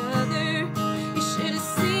each other, you should have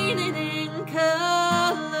seen it in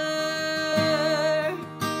color.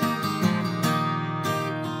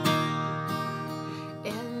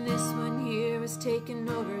 Taken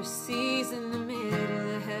overseas in the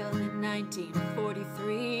middle of hell in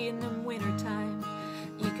 1943 in the wintertime.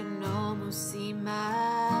 You can almost see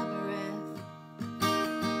my breath.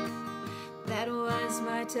 That was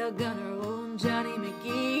my tail gunner, old Johnny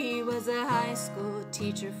McGee. Was a high school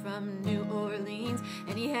teacher from New Orleans,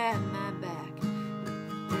 and he had my back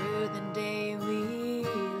through the day we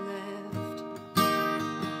left.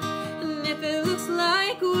 And if it looks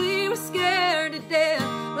like we were scared to death,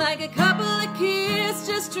 like a couple of kids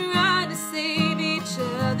just trying to save each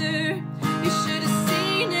other, you should have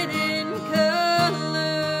seen it in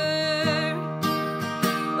color.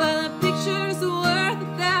 Well, a picture's worth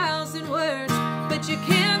 1,000 words, but you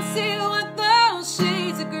can't see what those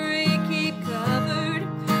shades of gray keep covered.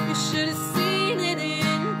 You should have seen it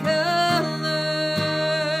in color.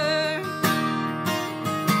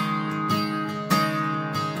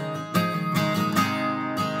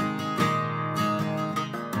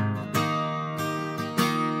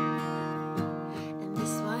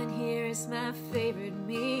 My favorite,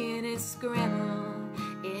 me and his grandma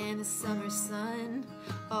in the summer sun,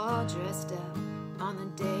 all dressed up on the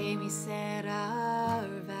day we said our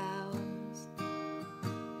vows.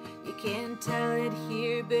 You can't tell it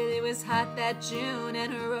here, but it was hot that June,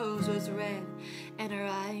 and her rose was red and her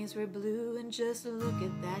eyes were blue, and just look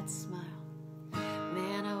at that smile,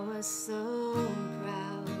 man, I was so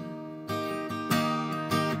proud.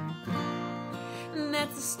 And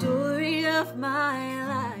that's the story of my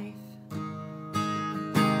life.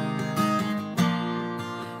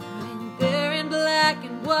 Black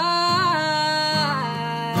and white.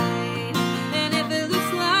 And if it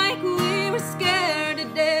looks like we were scared to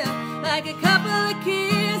death, like a couple of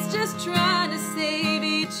kids just trying to save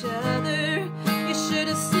each other, you should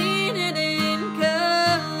have seen it in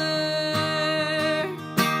color.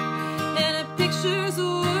 And a picture's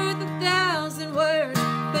worth 1,000 words,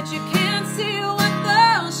 but you can't see what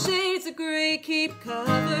those shades of gray keep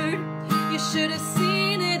covered. You should have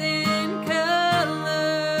seen it in color.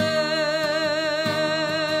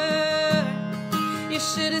 You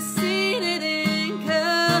should have seen it in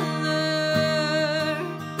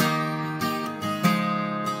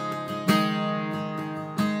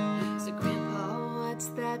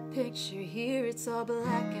all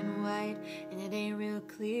black and white, and it ain't real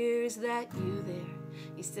clear, is that you there?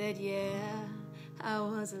 You said, yeah, I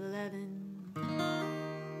was 11.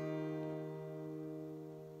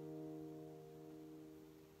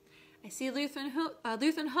 I see Lutheran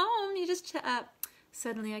Home, you just,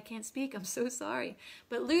 suddenly I can't speak, I'm so sorry.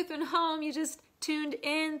 But Lutheran Home, you just tuned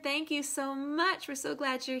in. Thank you so much. We're so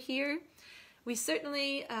glad you're here. We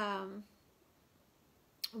certainly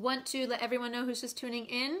want to let everyone know who's just tuning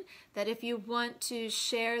in that if you want to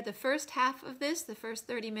share the first half of this, the first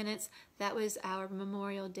 30 minutes, that was our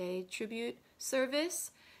Memorial Day tribute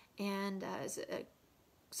service, and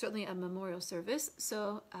certainly a memorial service.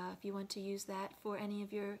 So if you want to use that for any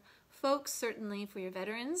of your folks, certainly for your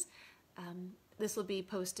veterans, this will be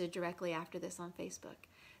posted directly after this on Facebook.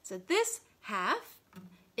 So this half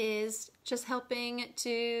is just helping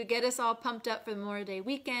to get us all pumped up for the Memorial Day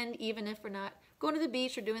weekend, even if we're not going to the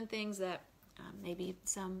beach or doing things that maybe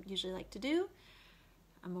some usually like to do.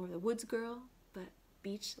 I'm more of the woods girl, but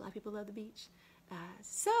beach, a lot of people love the beach.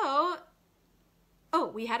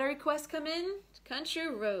 We had a request come in, Country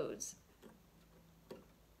Roads.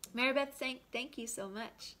 Marybeth saying, thank you so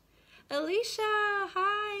much. Alicia,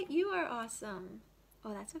 hi, you are awesome.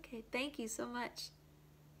 Oh, that's okay. Thank you so much.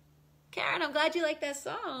 Karen, I'm glad you like that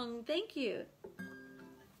song. Thank you.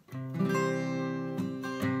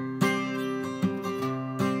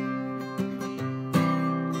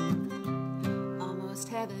 Almost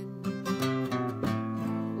heaven,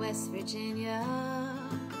 West Virginia,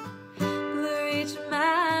 Blue Ridge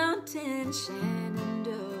Mountain,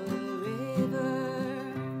 Shenandoah River.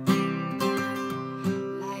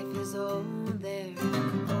 Life is old there,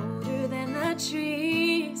 older than the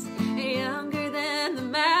trees, younger than the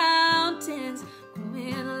mountains,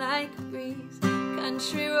 growing like a breeze.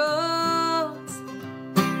 Country roads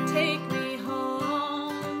take me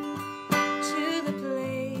home to the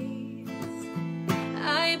place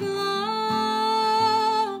I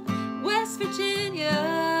belong. West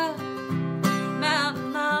Virginia,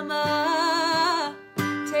 Mountain Mama,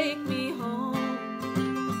 take me home.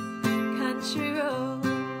 Country roads.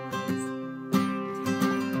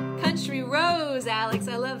 Country Rose, Alex,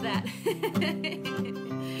 I love that.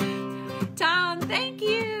 Tom, thank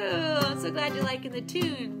you. I'm so glad you're liking the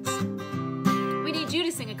tunes. We need you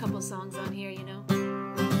to sing a couple songs on here, you know.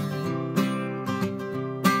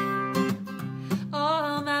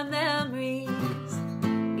 All my memories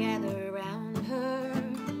gather around her.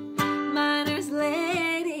 Miner's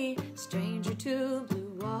lady, stranger to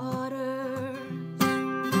blue waters.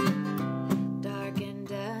 Dark and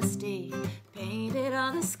dusty, painted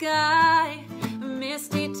on the sky. A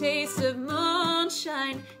misty taste of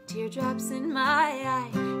moonshine, teardrops in my eye.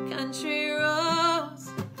 Country roads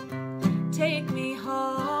take me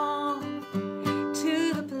home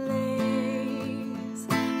to the place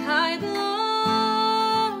I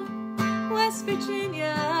belong. West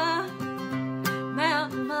Virginia,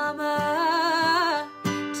 Mountain Mama,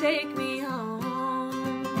 take me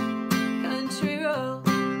home. Country roads.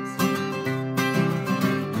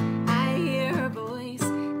 I hear her voice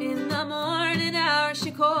in the morning hour,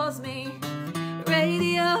 she calls me.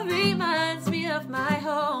 Radio reminds me of my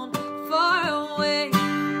home far away.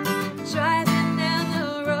 Driving down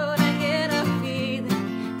the road, I get a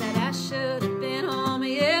feeling that I should have been home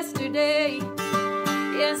yesterday.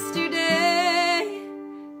 Yesterday,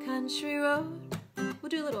 country road. We'll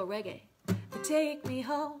do a little reggae. Take me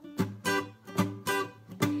home to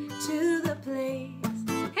the place.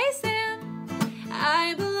 Hey Sam,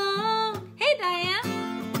 I belong. Hey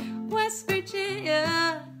Diane, West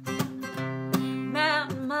Virginia,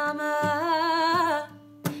 Mountain Mama,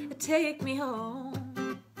 take me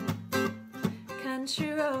home.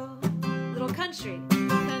 Country road, little country.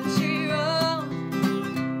 Country road,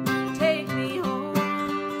 take me home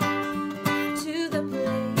to the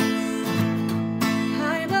place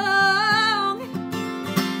I belong.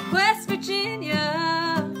 West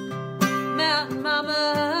Virginia, Mountain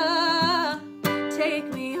Mama,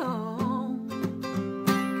 take me home.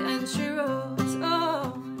 Country roads,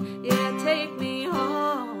 oh yeah, take me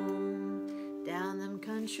home down them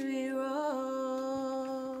country roads.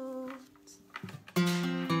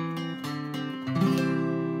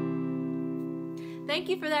 Thank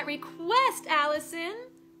you for that request, Allison.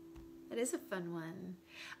 That is a fun one.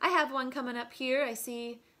 I have one coming up here. I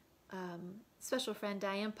see special friend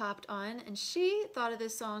Diane popped on, and she thought of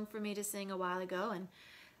this song for me to sing a while ago. And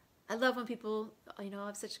I love when people, you know, I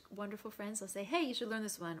have such wonderful friends. They'll say, hey, you should learn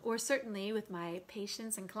this one. Or certainly with my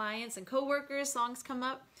patients and clients and coworkers, songs come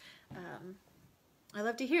up. I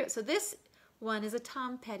love to hear it. So this one is a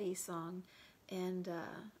Tom Petty song, and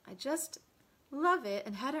I just love it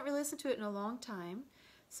and hadn't really listened to it in a long time.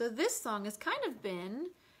 So this song has kind of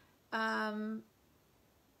been a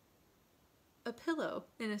pillow,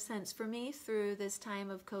 in a sense, for me through this time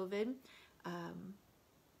of COVID.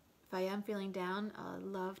 If I am feeling down, I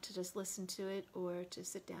love to just listen to it or to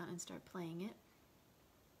sit down and start playing it.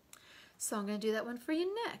 So I'm going to do that one for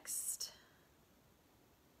you next.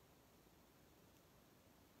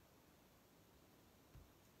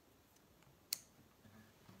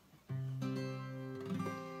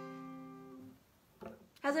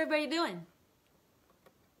 How's everybody doing?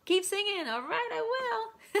 Keep singing. All right,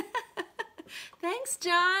 I will. Thanks,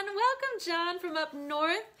 John. Welcome, John, from up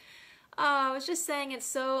north. I was just saying it's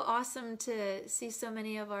so awesome to see so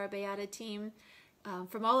many of our Bayada team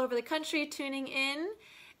from all over the country tuning in,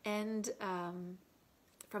 and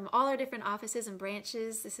from all our different offices and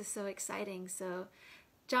branches. This is so exciting. So,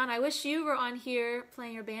 John, I wish you were on here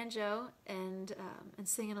playing your banjo and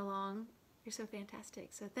singing along. You're so fantastic.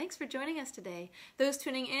 So thanks for joining us today. Those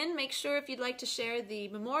tuning in, make sure if you'd like to share the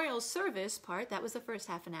memorial service part, that was the first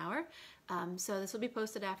half an hour. So this will be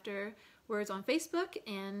posted afterwards on Facebook,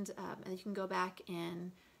 and you can go back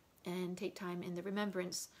and take time in the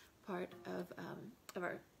remembrance part of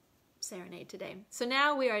our serenade today. So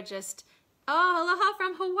now we are just, aloha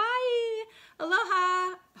from Hawaii.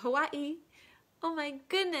 Aloha, Hawaii. Oh my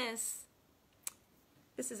goodness.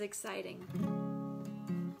 This is exciting.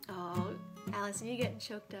 Oh, Allison, you're getting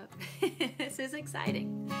choked up. This is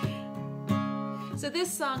exciting. So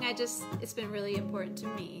this song, it's been really important to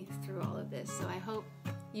me through all of this. So I hope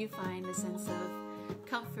you find a sense of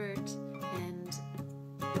comfort and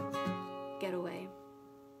getaway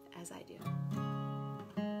as I do.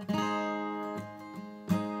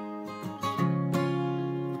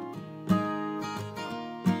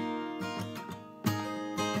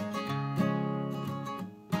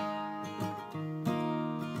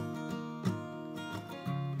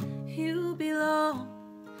 You belong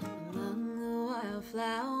among the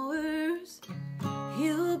wildflowers.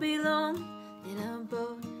 You belong in a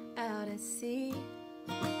boat out at sea.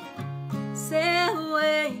 Sail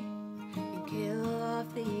away and kill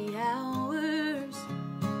off the hours.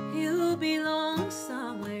 You belong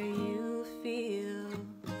somewhere you feel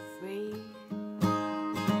free.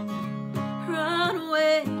 Run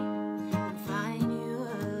away and find you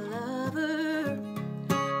a lover.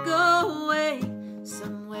 Go away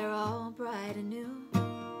somewhere all bright and new.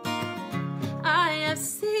 I have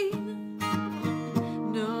seen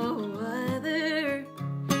no other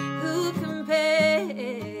who compares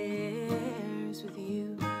with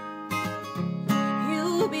you.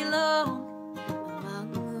 You belong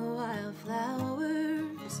among the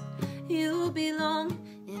wildflowers. You belong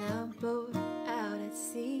in a boat out at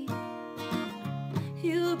sea.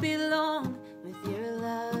 You belong with your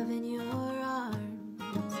love in your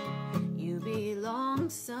arms. You belong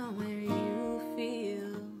somewhere you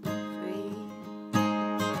feel free.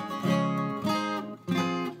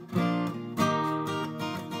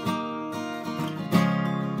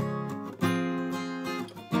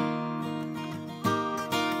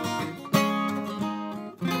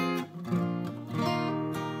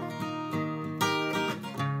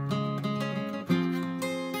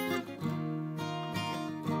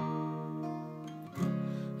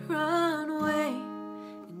 Run away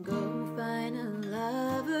and go find a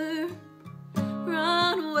lover.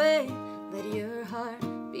 Run away, let your heart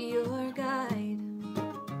be your guide.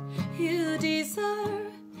 You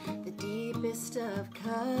deserve the deepest of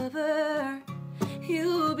cover.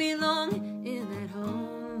 You belong in that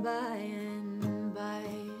home by and by.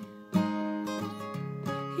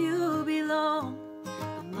 You belong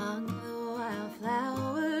among the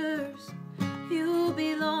wildflowers. You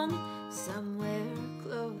belong somewhere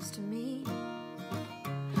close to me,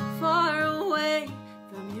 far away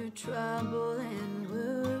from your trouble and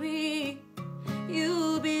worry.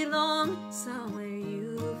 You belong somewhere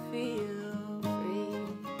you feel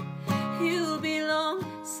free. You belong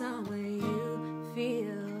somewhere you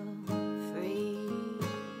feel free.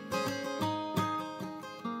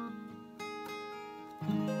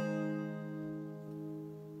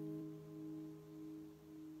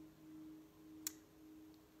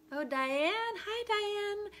 Oh, Diane. Hi,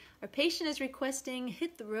 Diane. Our patient is requesting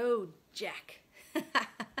Hit the Road, Jack.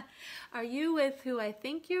 Are you with who I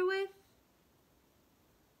think you're with?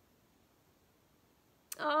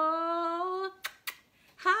 Oh,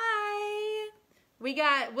 hi. We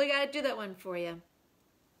got to do that one for you.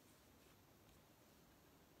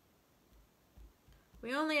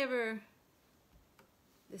 We only ever,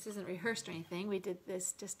 this isn't rehearsed or anything. We did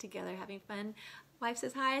this just together, having fun. Wife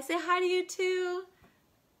says hi. I say hi to you too.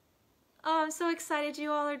 Oh, I'm so excited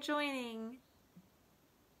you all are joining.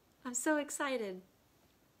 I'm so excited.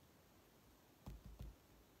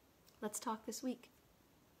 let's talk this week.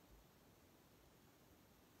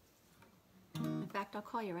 In fact, I'll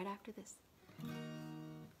call you right after this.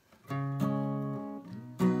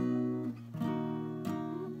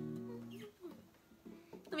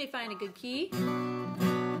 Let me find a good key.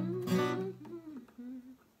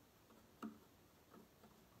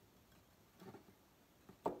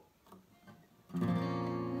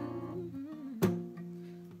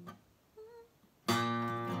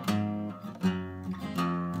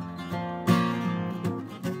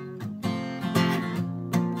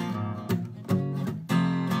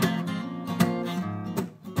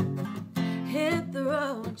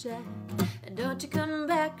 Jack, and don't you come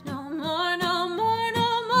back no more, no more,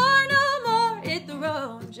 no more, no more. Hit the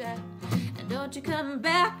road, Jack, and don't you come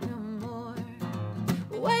back no more.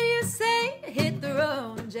 What do you say? Hit the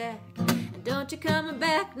road, Jack, and don't you come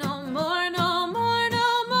back no more, no more,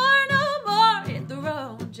 no more, no more. Hit the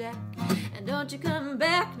road, Jack, and don't you come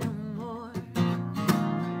back no more.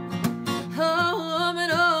 Oh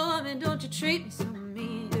woman, don't you treat me so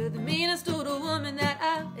mean. You're the meanest older woman that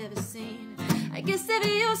I've ever seen. I guess if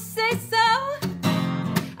you say so,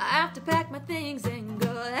 I have to pack my things and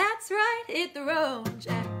go. That's right, hit the road,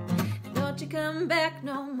 Jack, and don't you come back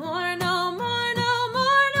no more, no more, no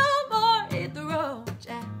more, no more. Hit the road,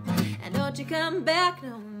 Jack, and don't you come back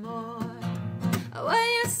no more. What do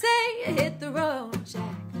you say? Hit the road,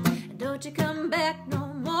 Jack, and don't you come back no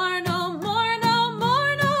more, no more, no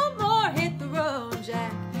more, no more. Hit the road,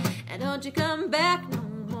 Jack, and don't you come back no more.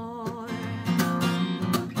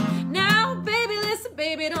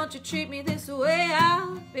 Baby, don't you treat me this way.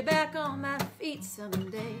 I'll be back on my feet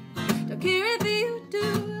someday. Don't care if you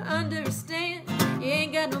do understand. You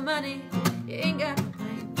ain't got no money, you ain't got no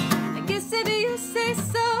plan. I guess if you say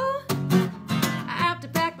so, I have to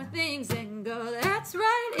pack my things and go. That's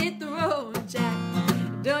right, hit the road, Jack.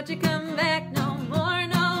 Don't you come back no more,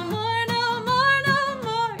 no more, no more, no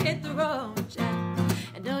more. Hit the road, Jack,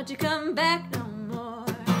 and don't you come back no more.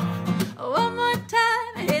 One more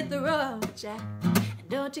time, hit the road, Jack.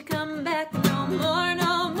 Don't you come back no more,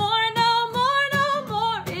 no more, no more, no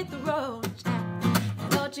more. Hit the road, Jack.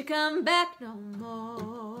 Don't you come back no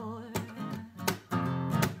more.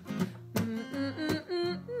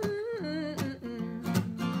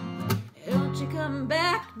 Don't you come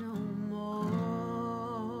back no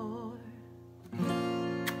more.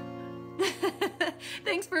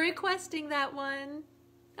 Thanks for requesting that one.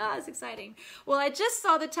 Oh, that's exciting. Well, I just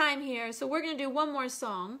saw the time here, so we're going to do one more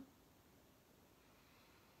song.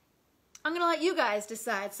 I'm going to let you guys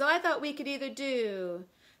decide. So I thought we could either do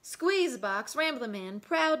Squeezebox, Ramblin' Man,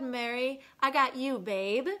 Proud Mary, I Got You,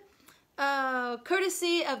 Babe,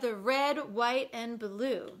 courtesy of the Red, White, and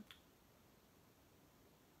Blue.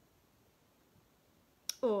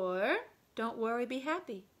 Or Don't Worry, Be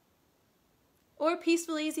Happy. Or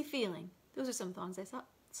Peaceful, Easy Feeling. Those are some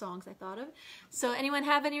songs I thought of. So anyone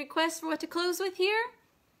have any requests for what to close with here?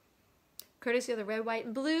 Courtesy of the Red, White,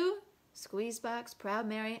 and Blue. Squeezebox, Proud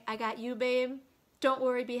Mary, I Got You, Babe, Don't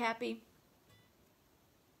Worry, Be Happy.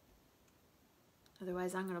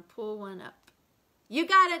 Otherwise, I'm going to pull one up. You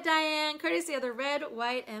got it, Diane, courtesy of the Red,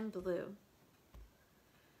 White, and Blue.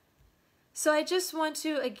 So I just want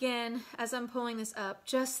to, again, as I'm pulling this up,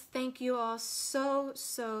 just thank you all so,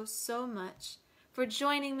 so, so much for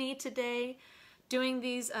joining me today. Doing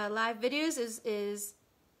these live videos is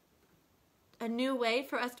a new way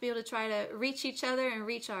for us to be able to try to reach each other and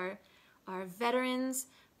reach our veterans,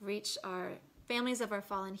 reach our families of our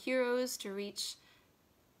fallen heroes, to reach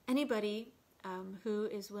anybody who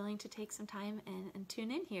is willing to take some time and tune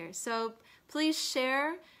in here. So please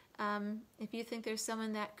share if you think there's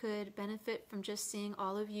someone that could benefit from just seeing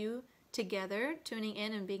all of you together, tuning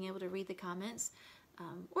in and being able to read the comments.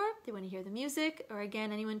 Or if they want to hear the music, or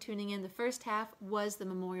again, anyone tuning in, the first half was the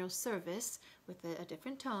memorial service with a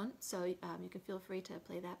different tone, so you can feel free to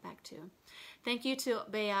play that back too. Thank you to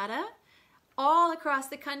Bayada. All across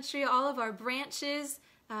the country, all of our branches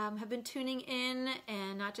have been tuning in,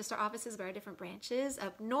 and not just our offices, but our different branches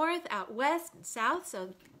up north, out west, and south. So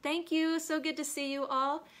thank you. So good to see you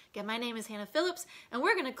all. Again, my name is Hannah Phillips, and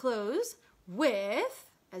we're going to close with,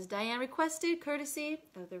 as Diane requested, courtesy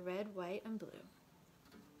of the Red, White, and Blue.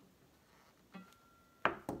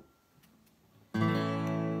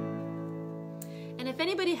 And if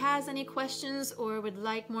anybody has any questions or would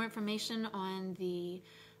like more information on the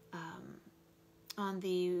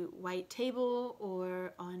white table,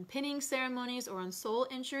 or on pinning ceremonies, or on soul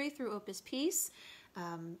injury through Opus Peace,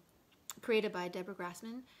 created by Deborah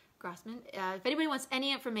Grassman. If anybody wants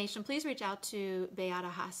any information, please reach out to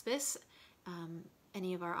Bayada Hospice.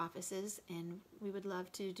 any of our offices, and we would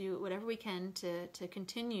love to do whatever we can to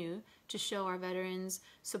continue to show our veterans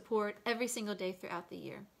support every single day throughout the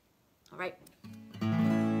year. All right.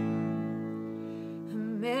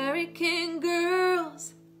 American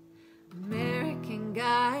girls, American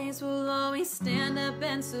guys will always stand up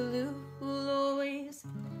and salute, will always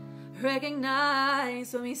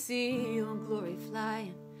recognize when we see Old Glory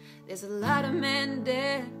flying. There's a lot of men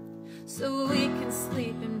dead, so we can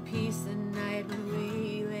sleep in peace at night when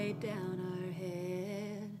we lay down our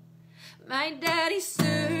head. My daddy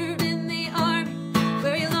served in the army,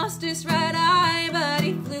 where he lost his right eye, but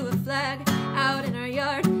he flew a flag out in our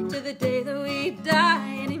yard to the day that we die.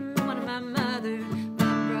 And he wanted my mother,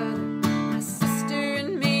 my brother, my sister,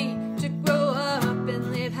 and me to grow up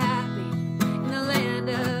and live happy in the land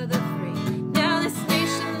of the free. Now this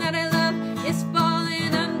nation that I love is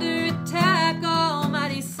falling under attack.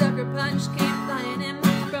 Almighty sucker punch came flying in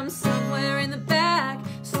from somewhere in the back.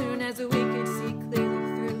 Soon as we could see clearly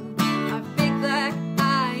through our big black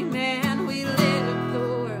eye, man, we lit up the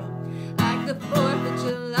world like the 4th of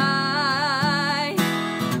July.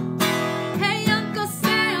 Hey, Uncle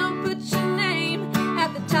Sam, put your name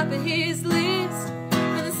at the top of his list,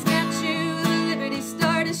 and the Statue of Liberty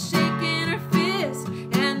started shaking her fist,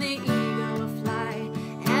 and the eagle will fly,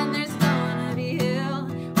 and there's gonna be hell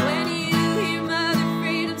when you hear Mother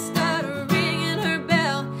Freedom start ringing her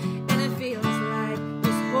bell, and it feels like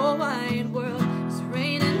this whole wide world is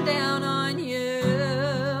raining down on you.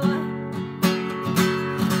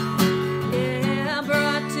 Yeah,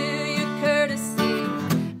 brought to you courtesy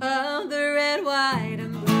of the red, white,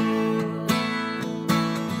 and blue.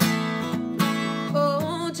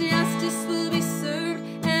 Oh, justice will be served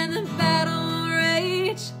and the battle will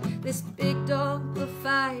rage. This big dog will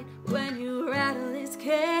fight when you rattle his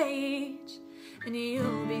cage, and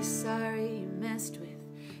you'll be sorry you messed with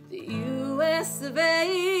the U.S. of A.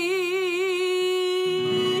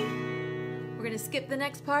 We're gonna skip the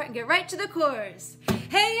next part and get right to the chorus.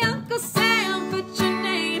 Hey, Uncle Sam, put your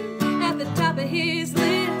name at the top of his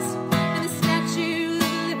list, and the Statue of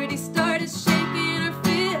Liberty started shaking her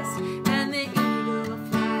fist, and the eagle will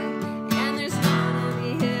fly, and there's gonna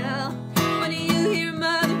be hell when you hear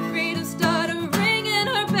Mother Freedom start ringing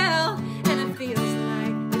her bell, and it feels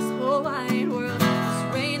like this whole wide world is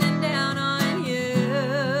raining down on you.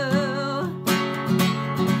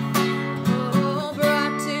 Oh,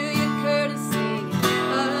 brought to you courtesy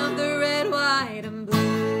of the red, white, and blue.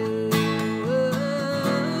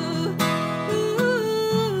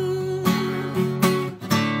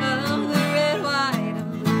 Of the red, white,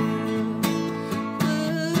 and blue.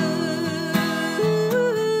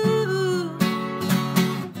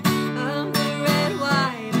 Of the red,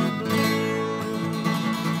 white, and blue.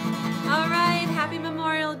 All right, happy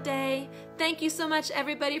Memorial Day. Thank you so much,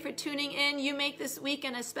 everybody, for tuning in. You make this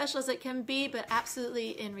weekend as special as it can be, but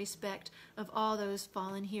absolutely in respect of all those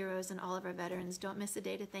fallen heroes and all of our veterans. Don't miss a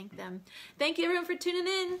day to thank them. Thank you, everyone, for tuning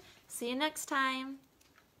in. See you next time.